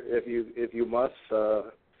heckler, if you must.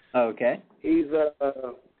 Okay. He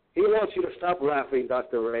wants you to stop laughing,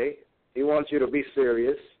 Dr. Ray. He wants you to be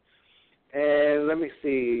serious. And let me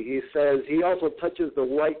see. He says he also touches the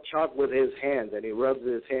white chalk with his hands, and he rubs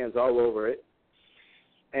his hands all over it.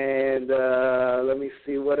 And let me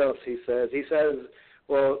see what else he says. He says,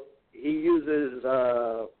 well, he uses,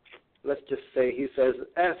 let's just say, he says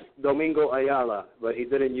F. Domingo Ayala, but he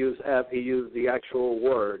didn't use F. He used the actual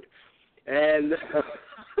word. And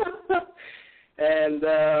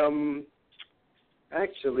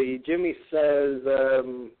actually, Jimmy says, I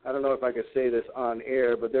don't know if I could say this on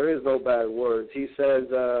air, but there is no bad words. He says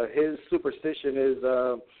his superstition is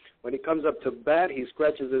when he comes up to bat, he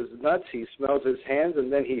scratches his nuts, he smells his hands,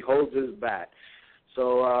 and then he holds his bat.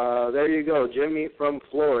 So there you go, Jimmy from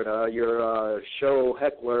Florida, your show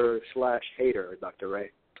heckler / hater, Dr.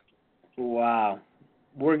 Ray. Wow.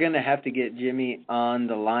 We're going to have to get Jimmy on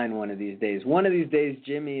the line one of these days. One of these days,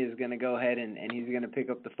 Jimmy is going to go ahead and he's going to pick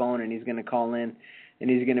up the phone and he's going to call in and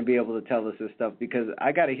he's going to be able to tell us this stuff, because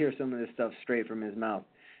I got to hear some of this stuff straight from his mouth.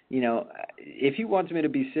 If he wants me to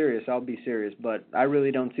be serious, I'll be serious, but I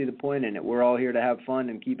really don't see the point in it. We're all here to have fun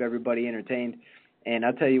and keep everybody entertained. And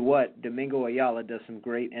I'll tell you what, Domingo Ayala does some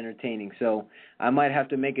great entertaining. So I might have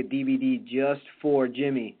to make a DVD just for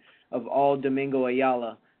Jimmy of all Domingo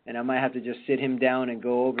Ayala, and I might have to just sit him down and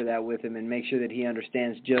go over that with him and make sure that he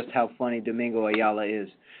understands just how funny Domingo Ayala is.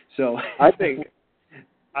 So I think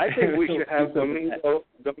we should have Domingo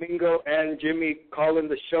and Jimmy call in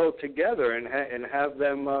the show together and have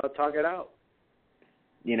them talk it out.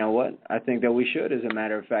 You know what? I think that we should. As a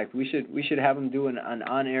matter of fact, we should have them do an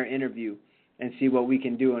on-air interview and see what we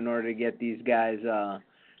can do in order to get these guys to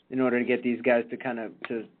kind of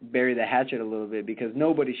to bury the hatchet a little bit, because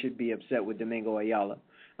nobody should be upset with Domingo Ayala,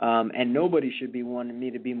 and nobody should be wanting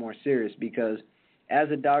me to be more serious, because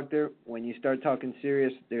as a doctor, when you start talking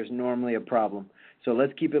serious, there's normally a problem. So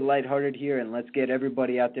let's keep it lighthearted here, and let's get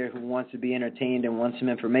everybody out there who wants to be entertained and wants some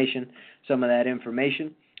information, some of that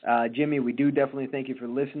information. Jimmy, we do definitely thank you for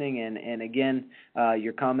listening, and again,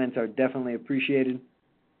 your comments are definitely appreciated.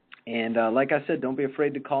 And like I said, don't be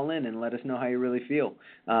afraid to call in and let us know how you really feel.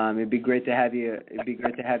 It'd be great to have you. It'd be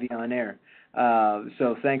great to have you on air.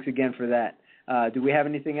 So thanks again for that. Do we have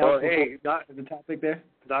anything else? Well, hey, the topic there,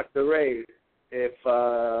 Dr. Ray, if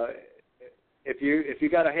you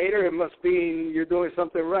got a hater, it must mean you're doing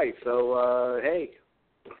something right. So hey,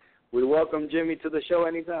 we welcome Jimmy to the show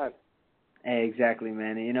anytime. Hey, exactly,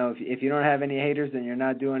 man. And, if you don't have any haters, then you're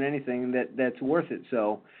not doing anything that's worth it.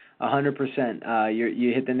 So 100%.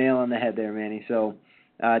 You hit the nail on the head there, Manny. So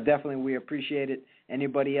definitely we appreciate it.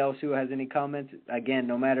 Anybody else who has any comments, again,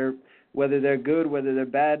 no matter whether they're good, whether they're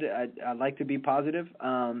bad, I like to be positive.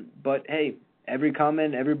 But, hey, every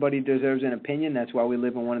comment, everybody deserves an opinion. That's why we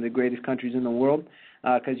live in one of the greatest countries in the world,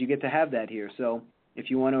 because you get to have that here. So if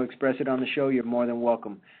you want to express it on the show, you're more than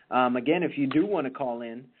welcome. Again, if you do want to call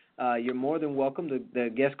in, you're more than welcome. The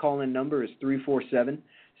guest call-in number is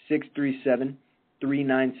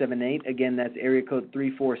 347-637-3978. Again, that's area code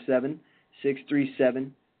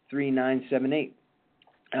 347-637-3978. 3978.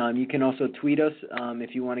 You can also tweet us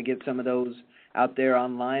if you want to get some of those out there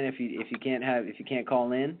online. If you can't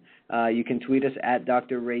call in, you can tweet us at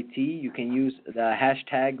Dr. Ray T. You can use the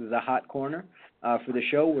hashtag #TheHotCorner for the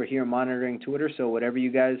show. We're here monitoring Twitter, so however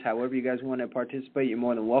you guys want to participate, you're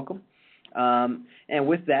more than welcome. And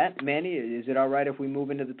with that, Manny, is it all right if we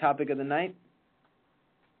move into the topic of the night?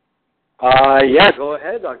 Yeah, go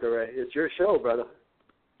ahead, Dr. Ray. It's your show, brother.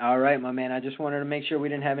 All right, my man. I just wanted to make sure we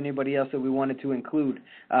didn't have anybody else that we wanted to include.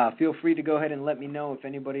 Feel free to go ahead and let me know if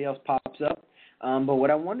anybody else pops up. But what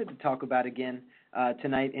I wanted to talk about again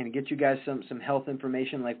tonight and get you guys some health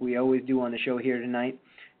information like we always do on the show here tonight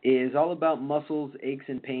is all about muscles, aches,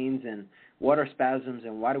 and pains, and what are spasms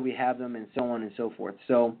and why do we have them and so on and so forth.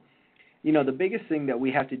 So, the biggest thing that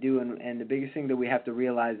we have to do and the biggest thing that we have to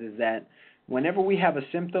realize is that whenever we have a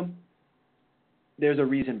symptom, there's a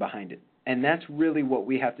reason behind it. And that's really what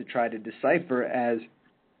we have to try to decipher as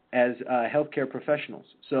healthcare professionals.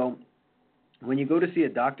 So when you go to see a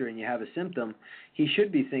doctor and you have a symptom, he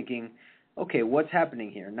should be thinking, okay, what's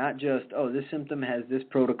happening here? Not just, this symptom has this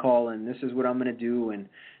protocol and this is what I'm going to do, and,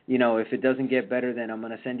 if it doesn't get better, then I'm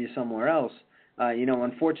going to send you somewhere else.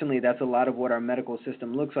 Unfortunately, that's a lot of what our medical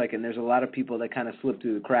system looks like, and there's a lot of people that kind of slip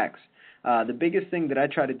through the cracks. The biggest thing that I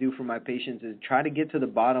try to do for my patients is try to get to the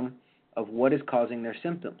bottom of what is causing their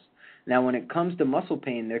symptoms. Now, when it comes to muscle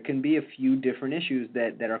pain, there can be a few different issues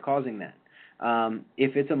that are causing that.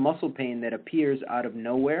 If it's a muscle pain that appears out of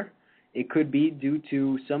nowhere, it could be due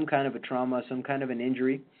to some kind of a trauma, some kind of an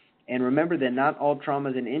injury. And remember that not all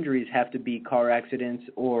traumas and injuries have to be car accidents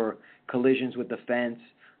or collisions with the fence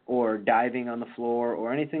or diving on the floor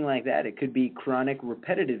or anything like that. It could be chronic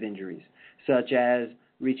repetitive injuries, such as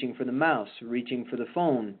reaching for the mouse, reaching for the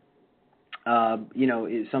phone.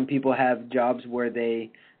 Some people have jobs where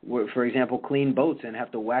they, for example, clean boats and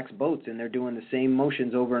have to wax boats, and they're doing the same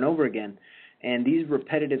motions over and over again. And these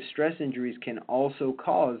repetitive stress injuries can also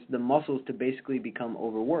cause the muscles to basically become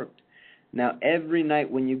overworked. Now, every night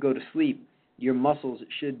when you go to sleep, your muscles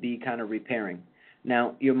should be kind of repairing.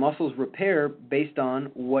 Now, your muscles repair based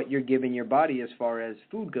on what you're giving your body as far as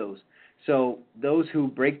food goes. So those who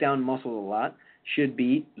break down muscle a lot should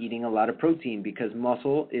be eating a lot of protein, because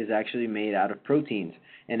muscle is actually made out of proteins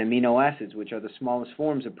and amino acids, which are the smallest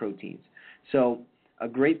forms of proteins. So a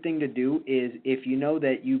great thing to do is, if you know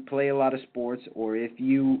that you play a lot of sports, or if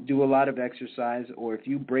you do a lot of exercise, or if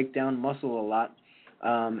you break down muscle a lot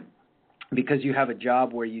because you have a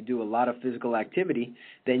job where you do a lot of physical activity,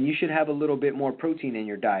 then you should have a little bit more protein in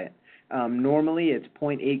your diet. Normally it's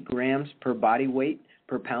 0.8 grams per body weight,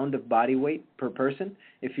 per pound of body weight per person.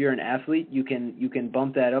 If you're an athlete, you can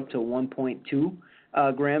bump that up to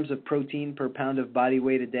 1.2 grams of protein per pound of body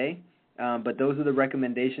weight a day. But those are the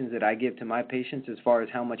recommendations that I give to my patients as far as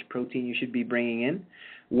how much protein you should be bringing in.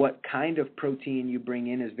 What kind of protein you bring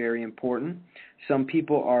in is very important. Some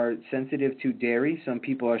people are sensitive to dairy. Some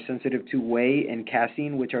people are sensitive to whey and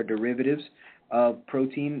casein, which are derivatives of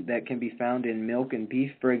protein that can be found in milk and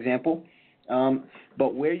beef, for example.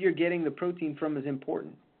 But where you're getting the protein from is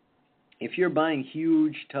important. If you're buying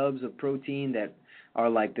huge tubs of protein that are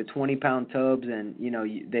like the 20-pound tubs, and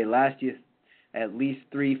they last you at least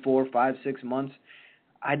 3, 4, 5, 6 months,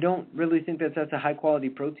 I don't really think that's a high-quality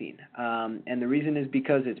protein. And the reason is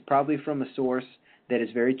because it's probably from a source that is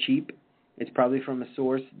very cheap. It's probably from a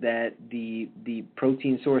source that the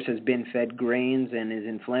protein source has been fed grains and is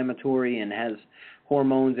inflammatory and has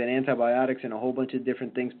hormones and antibiotics and a whole bunch of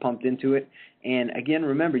different things pumped into it. And again,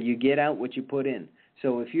 remember, you get out what you put in.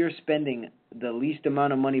 So if you're spending the least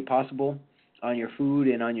amount of money possible on your food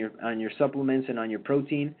and on your supplements and on your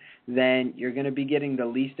protein, then you're going to be getting the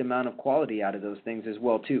least amount of quality out of those things as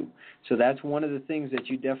well too. So that's one of the things that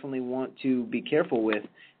you definitely want to be careful with,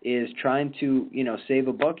 is trying to save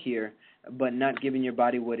a buck here, but not giving your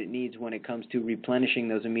body what it needs when it comes to replenishing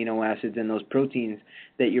those amino acids and those proteins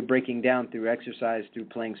that you're breaking down through exercise, through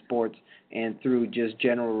playing sports, and through just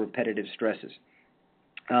general repetitive stresses.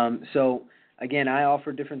 So again, I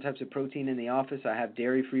offer different types of protein in the office. I have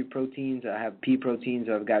dairy-free proteins. I have pea proteins.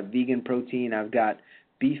 I've got vegan protein. I've got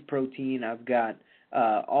beef protein. I've got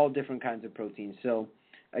all different kinds of proteins. So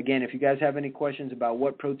again, if you guys have any questions about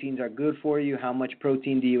what proteins are good for you, how much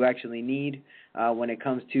protein do you actually need when it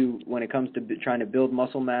comes to trying to build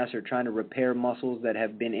muscle mass or trying to repair muscles that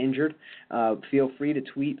have been injured, feel free to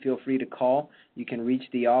tweet, feel free to call. You can reach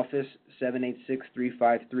the office,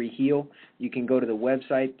 786-353-HEAL. You can go to the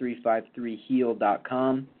website,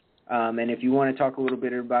 353heal.com. And if you want to talk a little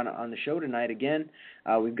bit about it on the show tonight, again,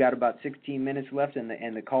 we've got about 16 minutes left,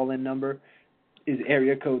 and the call-in number is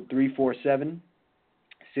area code 347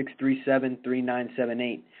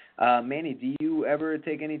 637-3978. Manny, do you ever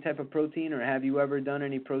take any type of protein, or have you ever done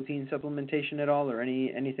any protein supplementation at all, or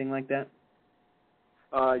anything like that?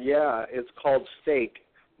 Yeah, it's called steak.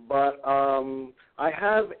 But I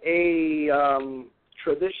have a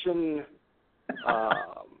superstition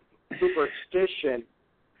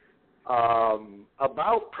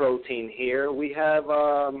about protein here. We have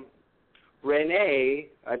Renee.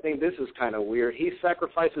 I think this is kind of weird. He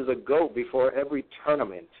sacrifices a goat before every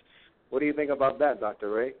tournament. What do you think about that, Dr.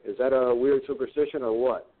 Ray? Is that a weird superstition or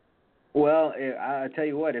what? Well, I tell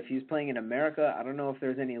you what, if he's playing in America, I don't know if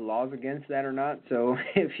there's any laws against that or not. So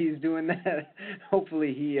if he's doing that,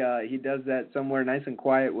 hopefully he does that somewhere nice and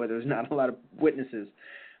quiet where there's not a lot of witnesses.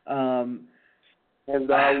 And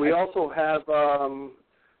we also have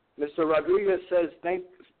Mr. Rodriguez says,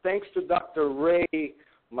 thanks to Dr. Ray,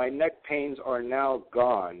 my neck pains are now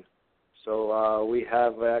gone. So we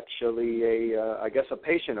have actually I guess a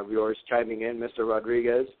patient of yours chiming in, Mr.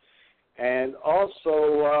 Rodriguez. And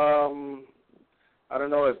also, I don't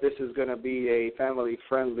know if this is going to be a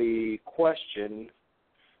family-friendly question.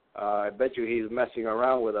 I bet you he's messing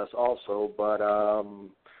around with us also. But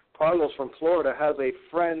Carlos from Florida has a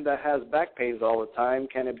friend that has back pains all the time.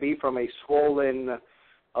 Can it be from a swollen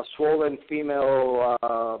female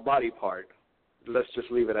body part? Let's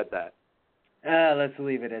just leave it at that. Let's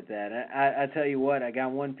leave it at that. I tell you what, I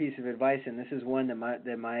got one piece of advice, and this is one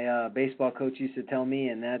that my baseball coach used to tell me,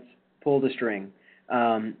 and that's pull the string.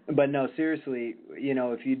 But no, seriously,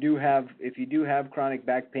 if you do have chronic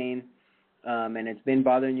back pain, and it's been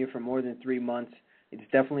bothering you for more than 3 months, it's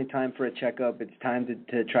definitely time for a checkup. It's time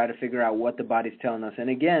to try to figure out what the body's telling us. And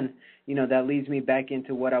again, that leads me back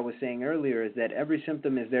into what I was saying earlier, is that every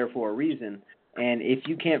symptom is there for a reason. And if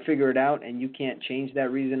you can't figure it out and you can't change that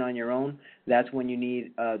reason on your own, that's when you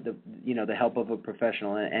need the help of a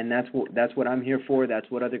professional. And that's what I'm here for. That's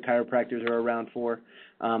what other chiropractors are around for.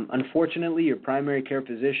 Unfortunately, your primary care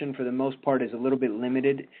physician, for the most part, is a little bit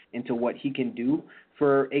limited into what he can do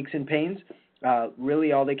for aches and pains.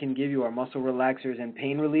 Really, all they can give you are muscle relaxers and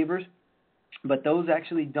pain relievers, but those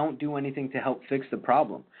actually don't do anything to help fix the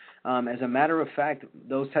problem. As a matter of fact,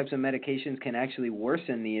 those types of medications can actually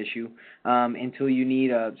worsen the issue until you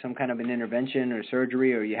need some kind of an intervention or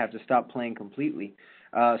surgery, or you have to stop playing completely.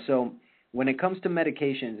 So when it comes to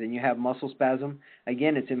medications and you have muscle spasm,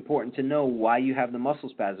 again, it's important to know why you have the muscle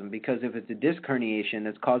spasm, because if it's a disc herniation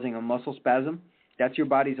that's causing a muscle spasm, that's your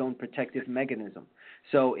body's own protective mechanism.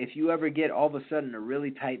 So if you ever get all of a sudden a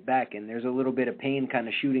really tight back and there's a little bit of pain kind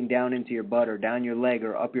of shooting down into your butt or down your leg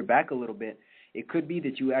or up your back a little bit, it could be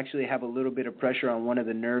that you actually have a little bit of pressure on one of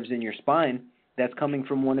the nerves in your spine that's coming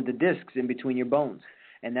from one of the discs in between your bones.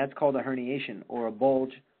 And that's called a herniation or a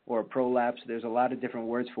bulge or a prolapse. There's a lot of different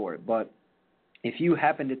words for it. But if you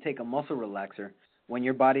happen to take a muscle relaxer when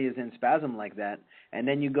your body is in spasm like that, and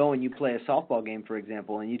then you go and you play a softball game, for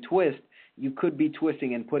example, and you twist, you could be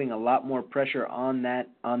twisting and putting a lot more pressure on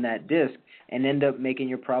that disc and end up making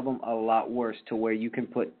your problem a lot worse, to where you can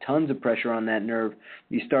put tons of pressure on that nerve.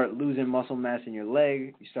 You start losing muscle mass in your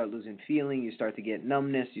leg, you start losing feeling, you start to get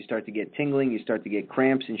numbness, you start to get tingling, you start to get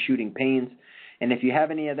cramps and shooting pains. And if you have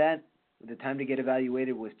any of that, the time to get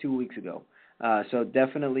evaluated was 2 weeks ago. So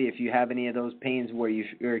definitely, if you have any of those pains where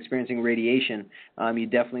you're experiencing radiation, you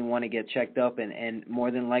definitely want to get checked up, and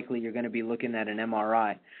more than likely you're going to be looking at an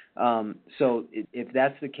MRI. So if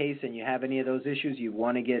that's the case and you have any of those issues, you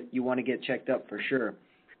want to get checked up for sure.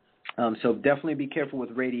 So definitely be careful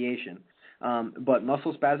with radiation. But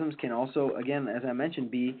muscle spasms can also, again, as I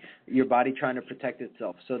mentioned, be your body trying to protect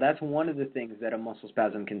itself. So that's one of the things that a muscle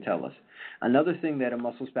spasm can tell us. Another thing that a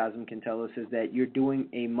muscle spasm can tell us is that you're doing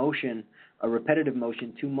a repetitive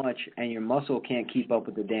motion too much, and your muscle can't keep up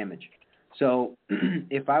with the damage. So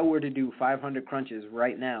if I were to do 500 crunches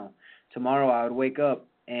right now, tomorrow I would wake up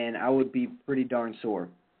and I would be pretty darn sore.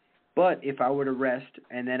 But if I were to rest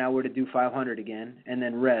and then I were to do 500 again and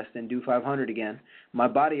then rest and do 500 again, my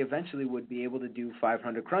body eventually would be able to do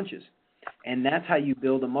 500 crunches. And that's how you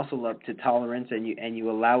build a muscle up to tolerance, and you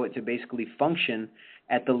allow it to basically function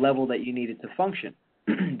at the level that you need it to function.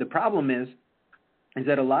 The problem is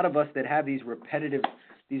that a lot of us that have these repetitive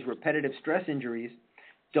stress injuries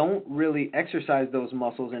don't really exercise those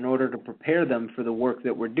muscles in order to prepare them for the work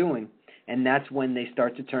that we're doing. And that's when they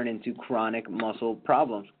start to turn into chronic muscle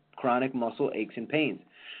problems, chronic muscle aches and pains.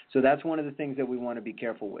 So that's one of the things that we want to be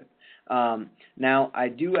careful with. Now, I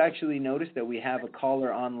do actually notice that we have a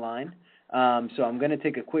caller online. So I'm going to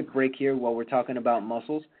take a quick break here while we're talking about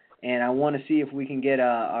muscles. And I want to see if we can get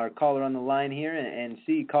our caller on the line here and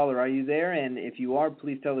see, caller, are you there? And if you are,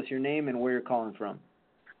 please tell us your name and where you're calling from.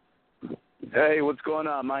 Hey, what's going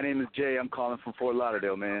on? My name is Jay. I'm calling from Fort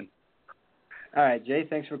Lauderdale, man. All right, Jay,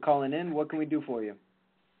 thanks for calling in. What can we do for you?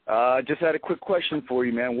 Just had a quick question for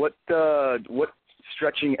you, man. What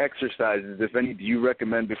stretching exercises, if any, do you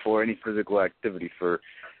recommend before any physical activity for,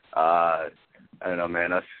 I don't know,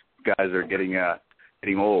 man, us guys are getting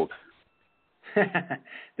old.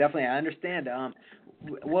 Definitely, I understand.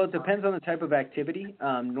 Well, it depends on the type of activity.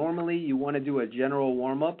 Normally, you want to do a general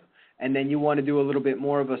warm-up, and then you want to do a little bit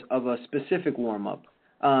more of a specific warm-up.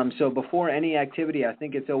 So before any activity, I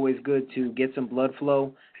think it's always good to get some blood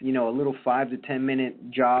flow, a little 5 to 10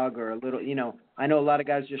 minute jog or a little, I know a lot of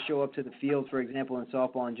guys just show up to the field, for example, in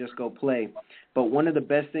softball and just go play. But one of the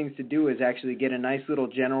best things to do is actually get a nice little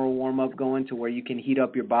general warm-up going to where you can heat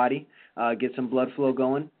up your body, get some blood flow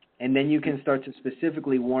going, and then you can start to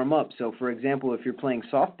specifically warm up. So, for example, if you're playing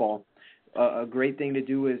softball, a great thing to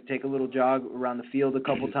do is take a little jog around the field a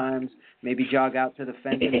couple times, maybe jog out to the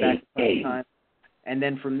fence and back a couple times. And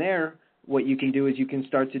then from there, what you can do is you can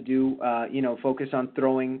start to do, focus on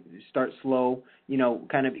throwing, start slow,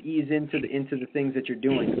 kind of ease into the things that you're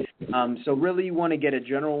doing. So really you want to get a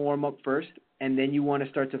general warm-up first, and then you want to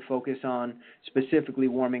start to focus on specifically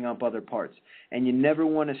warming up other parts. And you never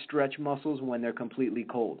want to stretch muscles when they're completely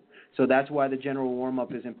cold. So that's why the general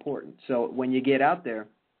warm-up is important. So when you get out there,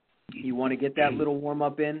 you want to get that little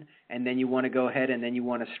warm-up in, and then you want to go ahead and then you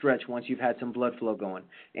want to stretch once you've had some blood flow going.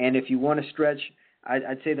 And if you want to stretch,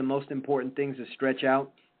 I'd say the most important things to stretch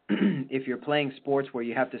out. If you're playing sports where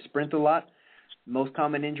you have to sprint a lot, most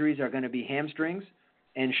common injuries are going to be hamstrings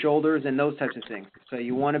and shoulders and those types of things. So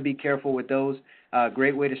you want to be careful with those.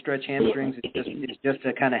 Great way to stretch hamstrings is just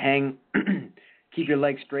to kind of hang, keep your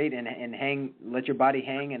legs straight and hang, let your body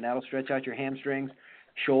hang, and that'll stretch out your hamstrings.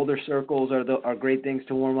 Shoulder circles are great things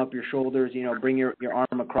to warm up your shoulders. Bring your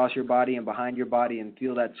arm across your body and behind your body and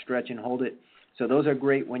feel that stretch and hold it. So those are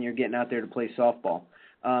great when you're getting out there to play softball.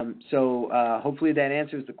 So hopefully that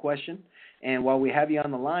answers the question. And while we have you on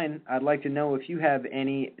the line, I'd like to know if you have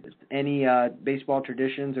any baseball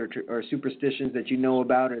traditions or superstitions that you know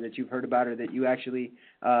about or that you've heard about or that you actually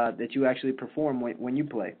perform when you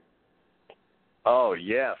play. Oh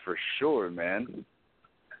yeah, for sure, man.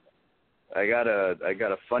 I got a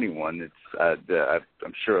funny one. It's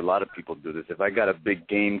I'm sure a lot of people do this. If I got a big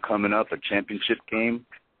game coming up, a championship game,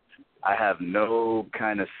 I have no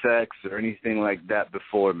kind of sex or anything like that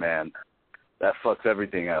before, man. That fucks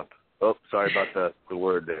everything up. Oh, sorry about the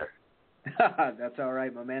word there. That's all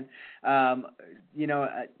right, my man.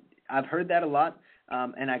 I've heard that a lot,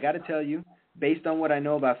 and I got to tell you, based on what I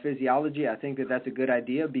know about physiology, I think that that's a good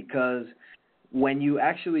idea because when you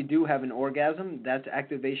actually do have an orgasm, that's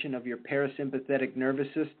activation of your parasympathetic nervous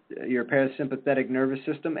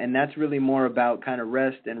system, and that's really more about kind of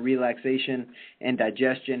rest and relaxation and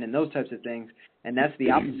digestion and those types of things, and that's the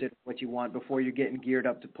opposite of what you want before you're getting geared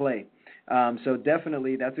up to play. So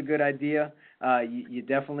definitely, that's a good idea. You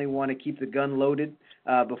definitely want to keep the gun loaded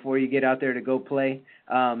before you get out there to go play.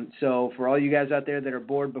 So for all you guys out there that are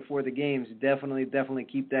bored before the games, definitely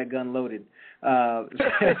keep that gun loaded.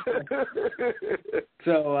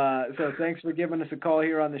 So thanks for giving us a call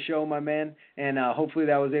here on the show, my man, and hopefully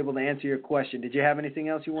that was able to answer your question. Did you have anything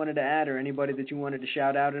else you wanted to add or anybody that you wanted to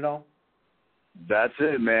shout out at all? That's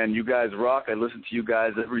it, man. You guys rock. I listen to you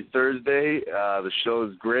guys every Thursday. The show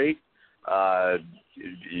is great.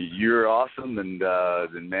 You're awesome, and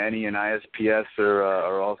Manny and ISPS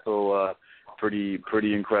are also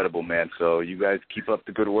pretty incredible, man. So you guys keep up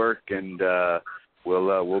the good work, and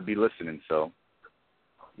we'll be listening. So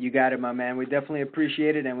you got it, my man. We definitely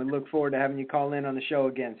appreciate it, and we look forward to having you call in on the show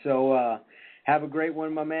again. So have a great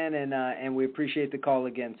one, my man, and we appreciate the call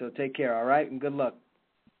again. So take care, all right, and good luck.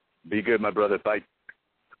 Be good, my brother. Bye.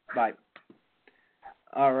 Bye.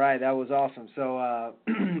 All right, that was awesome. So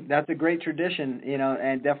that's a great tradition,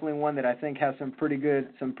 and definitely one that I think has some pretty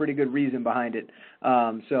good reason behind it.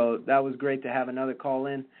 So that was great to have another call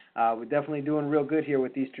in. We're definitely doing real good here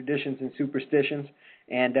with these traditions and superstitions.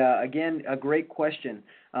 And again, a great question.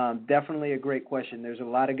 Definitely a great question. There's a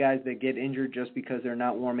lot of guys that get injured just because they're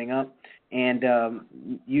not warming up, and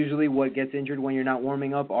usually what gets injured when you're not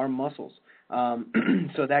warming up are muscles.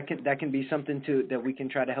 So that can be something that we can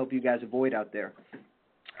try to help you guys avoid out there.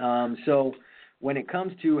 So when it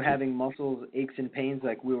comes to having muscles, aches and pains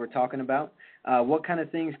like we were talking about, what kind of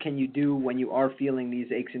things can you do when you are feeling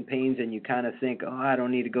these aches and pains and you kind of think, oh, I don't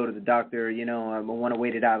need to go to the doctor, I want to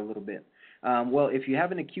wait it out a little bit? Well, if you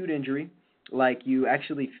have an acute injury, like you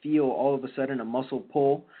actually feel all of a sudden a muscle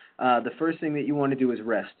pull, the first thing that you want to do is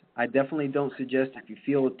rest. I definitely don't suggest if you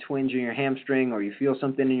feel a twinge in your hamstring or you feel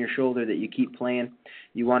something in your shoulder that you keep playing,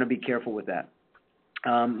 you want to be careful with that.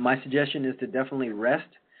 My suggestion is to definitely rest.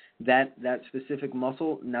 that specific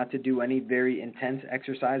muscle, not to do any very intense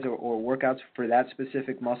exercise or workouts for that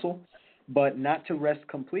specific muscle, but not to rest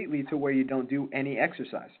completely to where you don't do any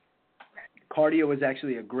exercise. Cardio is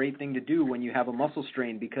actually a great thing to do when you have a muscle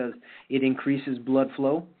strain because it increases blood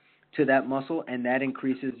flow to that muscle, and that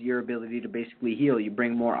increases your ability to basically heal. You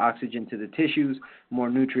bring more oxygen to the tissues, more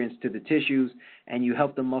nutrients to the tissues, and you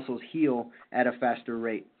help the muscles heal at a faster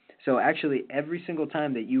rate. So actually, every single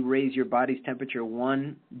time that you raise your body's temperature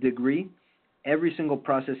 1 degree, every single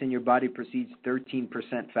process in your body proceeds 13%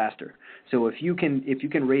 faster. So if you can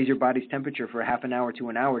raise your body's temperature for half an hour to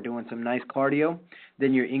an hour doing some nice cardio,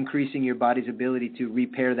 then you're increasing your body's ability to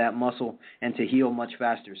repair that muscle and to heal much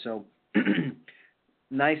faster. So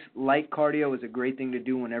nice light cardio is a great thing to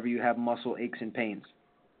do whenever you have muscle aches and pains.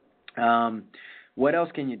 What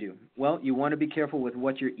else can you do? Well, you want to be careful with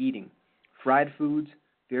what you're eating. Fried foods,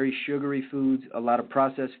 very sugary foods, a lot of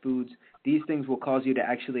processed foods, these things will cause you to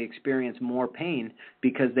actually experience more pain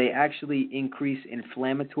because they actually increase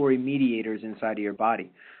inflammatory mediators inside of your body.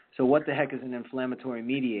 So what the heck is an inflammatory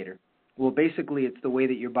mediator? Well, basically, it's the way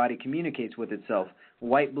that your body communicates with itself.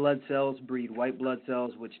 White blood cells breed white blood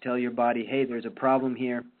cells, which tell your body, hey, there's a problem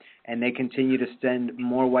here, and they continue to send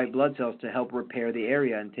more white blood cells to help repair the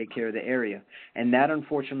area and take care of the area. And that,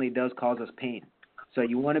 unfortunately, does cause us pain. So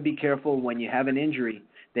you want to be careful when you have an injury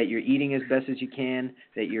that you're eating as best as you can,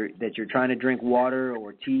 that you're trying to drink water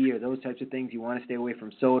or tea or those types of things. You want to stay away from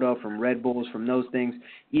soda, from Red Bulls, from those things,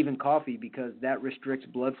 even coffee, because that restricts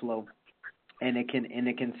blood flow, and it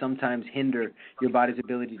can sometimes hinder your body's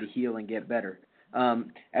ability to heal and get better.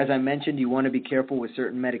 As I mentioned, you want to be careful with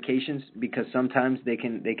certain medications because sometimes they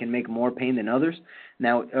can make more pain than others.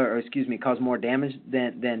 Cause more damage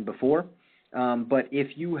than before. But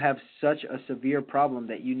if you have such a severe problem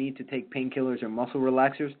that you need to take painkillers or muscle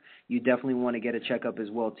relaxers, you definitely want to get a checkup as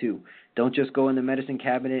well too. Don't just go in the medicine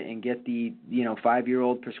cabinet and get the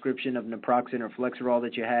 5-year-old prescription of naproxen or Flexerol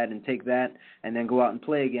that you had and take that and then go out and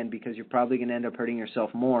play again, because you're probably going to end up hurting yourself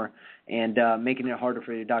more and making it harder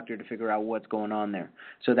for your doctor to figure out what's going on there.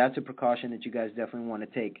 So that's a precaution that you guys definitely want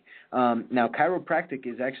to take. Now, chiropractic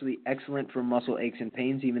is actually excellent for muscle aches and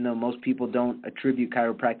pains, even though most people don't attribute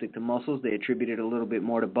chiropractic to muscles. They attribute it a little bit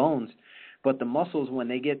more to bones. But the muscles, when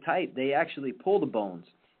they get tight, they actually pull the bones,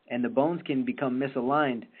 and the bones can become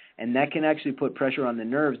misaligned, and that can actually put pressure on the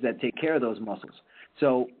nerves that take care of those muscles.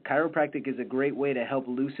 So chiropractic is a great way to help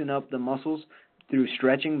loosen up the muscles through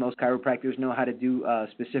stretching. Most chiropractors know how to do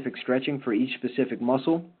specific stretching for each specific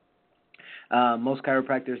muscle. Most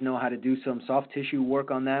chiropractors know how to do some soft tissue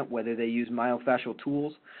work on that, whether they use myofascial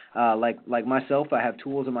tools. Like myself, I have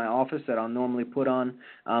tools in my office that I'll normally put on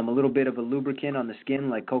a little bit of a lubricant on the skin,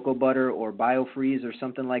 like cocoa butter or BioFreeze or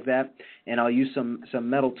something like that, and I'll use some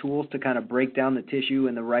metal tools to kind of break down the tissue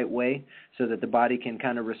in the right way so that the body can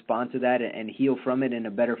kind of respond to that and heal from it in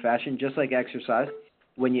a better fashion, just like exercise.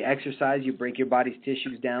 When you exercise, you break your body's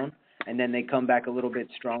tissues down, and then they come back a little bit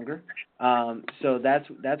stronger. So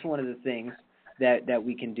that's one of the things that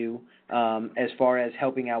we can do as far as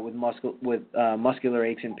helping out with muscular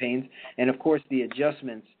aches and pains. And, of course, the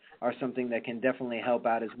adjustments are something that can definitely help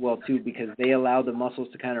out as well, too, because they allow the muscles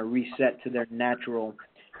to kind of reset to their natural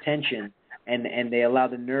tension, and they allow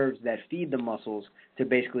the nerves that feed the muscles to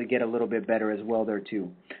basically get a little bit better as well there, too.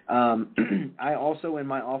 I also, in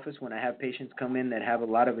my office, when I have patients come in that have a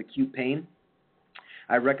lot of acute pain,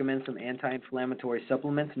 I recommend some anti-inflammatory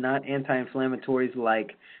supplements, not anti-inflammatories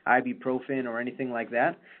like ibuprofen or anything like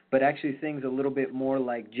that, but actually things a little bit more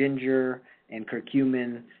like ginger and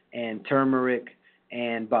curcumin and turmeric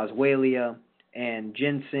and boswellia and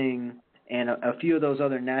ginseng and a few of those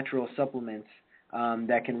other natural supplements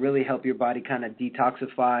that can really help your body kind of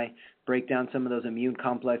detoxify, break down some of those immune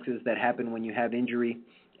complexes that happen when you have injury,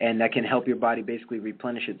 and that can help your body basically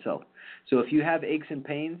replenish itself. So if you have aches and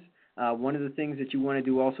pains, one of the things that you want to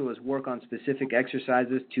do also is work on specific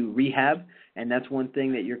exercises to rehab, and that's one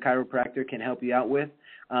thing that your chiropractor can help you out with.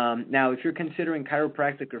 Now, if you're considering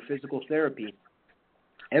chiropractic or physical therapy,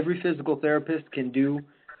 every physical therapist can do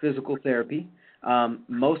physical therapy.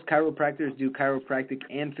 Most chiropractors do chiropractic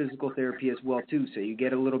and physical therapy as well, too, so you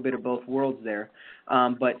get a little bit of both worlds there.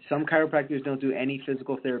 But some chiropractors don't do any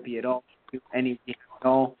physical therapy at all,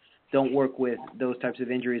 don't work with those types of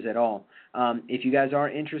injuries at all. If you guys are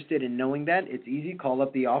interested in knowing that, it's easy. Call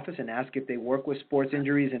up the office and ask if they work with sports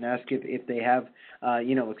injuries and ask if they have,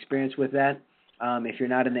 experience with that. If you're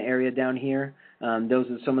not in the area down here, those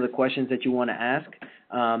are some of the questions that you want to ask.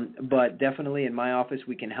 But definitely in my office,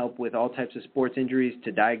 we can help with all types of sports injuries,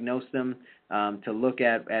 to diagnose them, to look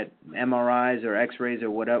at MRIs or X-rays or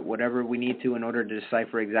whatever we need to in order to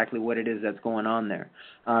decipher exactly what it is that's going on there.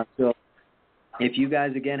 So If you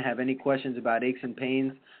guys, again, have any questions about aches and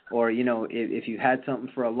pains, or, you know, if you've had something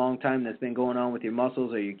for a long time that's been going on with your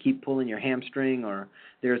muscles, or you keep pulling your hamstring, or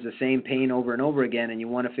there's the same pain over and over again and you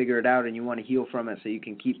want to figure it out and you want to heal from it so you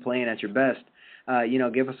can keep playing at your best, you know,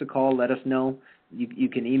 give us a call, let us know. You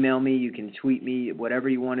can email me, you can tweet me, whatever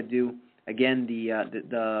you want to do. Again,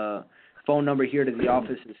 the phone number here to the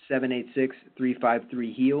office is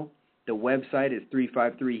 786-353-HEAL. The website is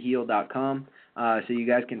 353heal.com, so you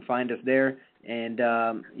guys can find us there. And,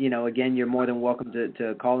 you know, again, you're more than welcome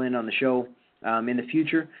to call in on the show in the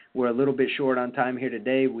future. We're a little bit short on time here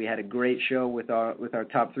today. We had a great show with our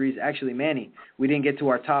top threes. Actually, Manny, we didn't get to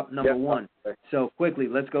our top number one. So quickly,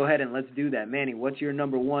 let's go ahead and let's do that. Manny, what's your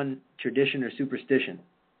number one tradition or superstition?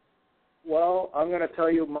 Well, I'm going to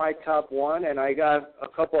tell you my top one, and I got a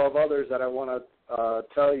couple of others that I want to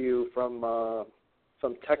tell you from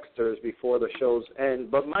some texters before the show's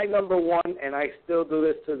end. But my number one, and I still do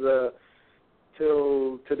this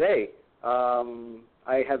till today,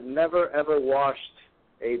 I have never, ever washed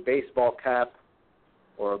a baseball cap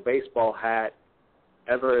or a baseball hat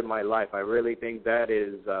ever in my life. I really think that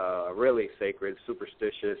is really sacred,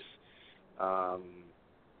 superstitious.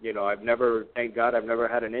 You know, thank God, I've never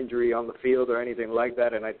had an injury on the field or anything like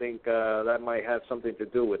that, and I think that might have something to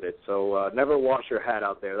do with it. So never wash your hat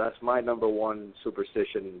out there. That's my number one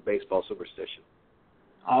superstition, baseball superstition.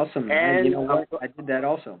 Awesome, man. And you know what? I did that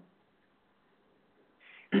also.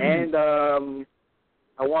 And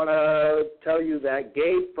I want to tell you that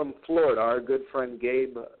Gabe from Florida, our good friend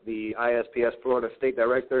Gabe, the ISPS Florida State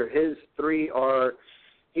Director, his three are,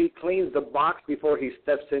 he cleans the box before he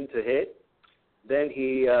steps in to hit. Then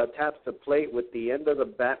he taps the plate with the end of the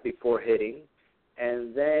bat before hitting.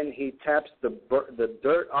 And then he taps the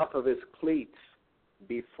dirt off of his cleats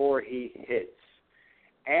before he hits.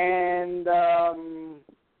 And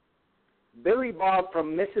Billy Bob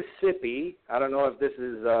from Mississippi, I don't know if this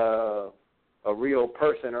is a real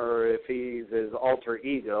person or if he's his alter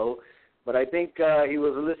ego, but I think he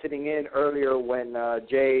was listening in earlier when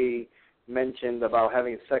Jay mentioned about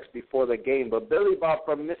having sex before the game. But Billy Bob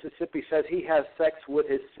from Mississippi says he has sex with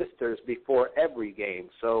his sisters before every game.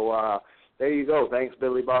 So there you go. Thanks,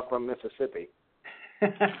 Billy Bob from Mississippi.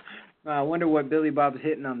 I wonder what Billy Bob's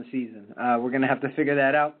hitting on the season. We're going to have to figure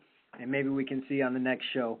that out, and maybe we can see on the next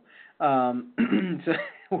show. So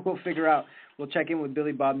we'll figure out. We'll check in with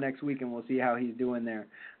Billy Bob next week, and we'll see how he's doing there.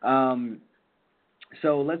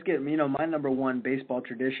 So let's get, you know, my number one baseball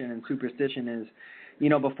tradition and superstition is, you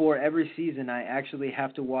know, before every season, I actually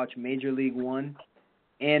have to watch Major League One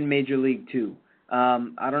and Major League Two.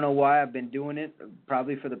 I don't know why. I've been doing it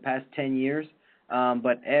probably for the past 10 years.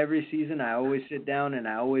 But every season I always sit down and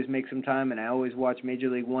I always make some time and I always watch Major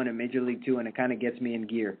League One and Major League Two, and it kind of gets me in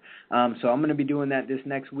gear. So I'm going to be doing that this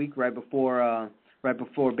next week right before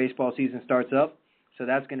baseball season starts up. So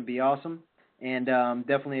that's going to be awesome, and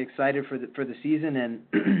definitely excited for the season and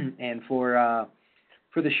and for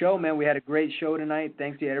the show, man. We had a great show tonight.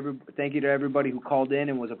 Thank you to everybody who called in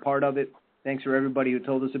and was a part of it. Thanks for everybody who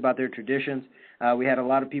told us about their traditions. We had a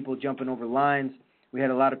lot of people jumping over lines. We had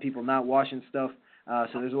a lot of people not washing stuff.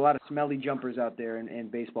 So there's a lot of smelly jumpers out there in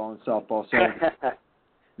baseball and softball. So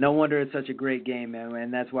no wonder it's such a great game, man,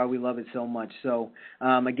 and that's why we love it so much. So,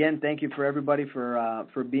 again, thank you for everybody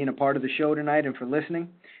for being a part of the show tonight and for listening.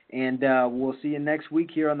 And we'll see you next week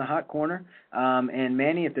here on the Hot Corner. And,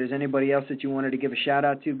 Manny, if there's anybody else that you wanted to give a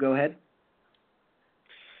shout-out to, go ahead.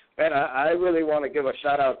 Man, I really want to give a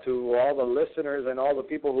shout-out to all the listeners and all the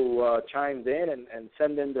people who chimed in and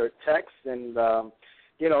send in their texts. And,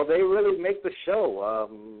 you know, they really make the show.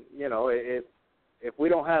 You know, if we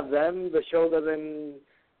don't have them, the show doesn't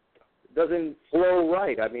flow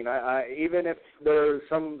right. I mean, I even if there's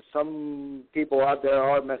some people out there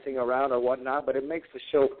are messing around or whatnot, but it makes the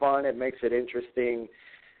show fun. It makes it interesting,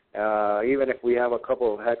 even if we have a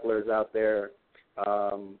couple of hecklers out there.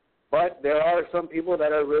 But there are some people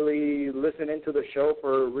that are really listening to the show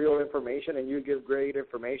for real information, and you give great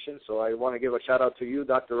information. So I want to give a shout-out to you,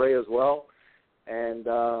 Dr. Ray, as well. And,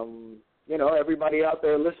 you know, everybody out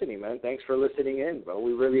there listening, man, thanks for listening in. But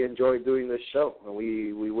we really enjoyed doing this show, and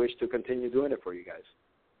we wish to continue doing it for you guys.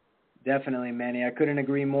 Definitely, Manny. I couldn't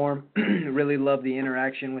agree more. Really love the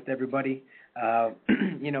interaction with everybody,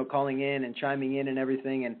 you know, calling in and chiming in and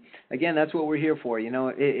everything. And, again, that's what we're here for. You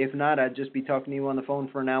know, if not, I'd just be talking to you on the phone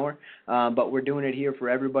for an hour. But we're doing it here for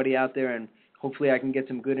everybody out there, and hopefully I can get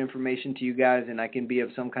some good information to you guys and I can be of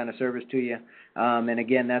some kind of service to you. And,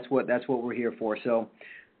 again, that's what we're here for. So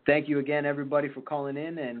thank you again, everybody, for calling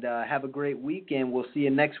in, and have a great week. And we'll see you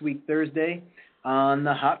next week, Thursday, on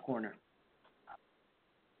the Hot Corner.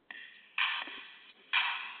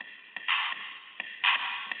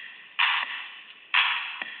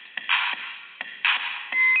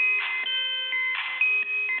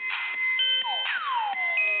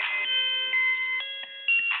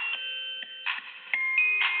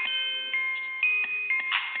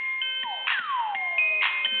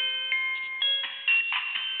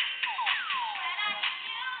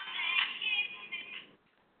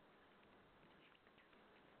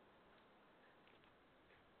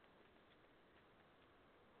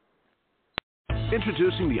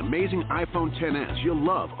 Introducing the amazing iPhone XS you'll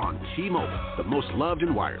love on T-Mobile, the most loved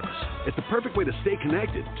in wireless. It's the perfect way to stay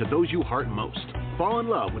connected to those you heart most. Fall in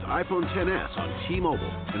love with iPhone XS on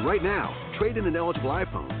T-Mobile. And right now, trade in an eligible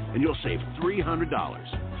iPhone and you'll save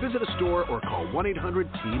 $300. Visit a store or call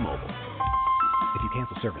 1-800-T-Mobile. If you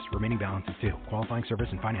cancel service, remaining balance is due. Qualifying service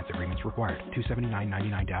and finance agreements required.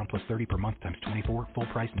 $279.99 down plus $30 per month times 24. Full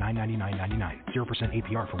price $999.99.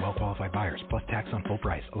 0% APR for well-qualified buyers plus tax on full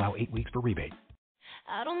price. Allow 8 weeks for rebate.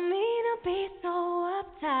 I don't mean to be so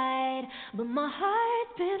uptight, but my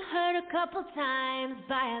heart's been hurt a couple times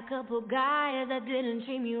by a couple guys that didn't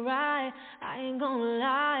treat me right. I ain't gonna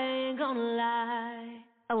lie.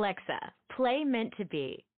 Alexa, play Meant to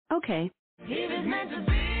Be. Okay. If it's meant to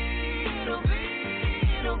be, it'll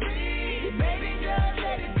be, it'll be. Baby, just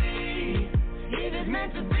let it be. If it's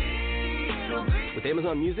meant to be, it'll be. With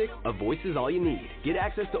Amazon Music, a voice is all you need. Get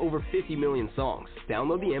access to over 50 million songs.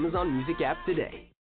 Download the Amazon Music app today.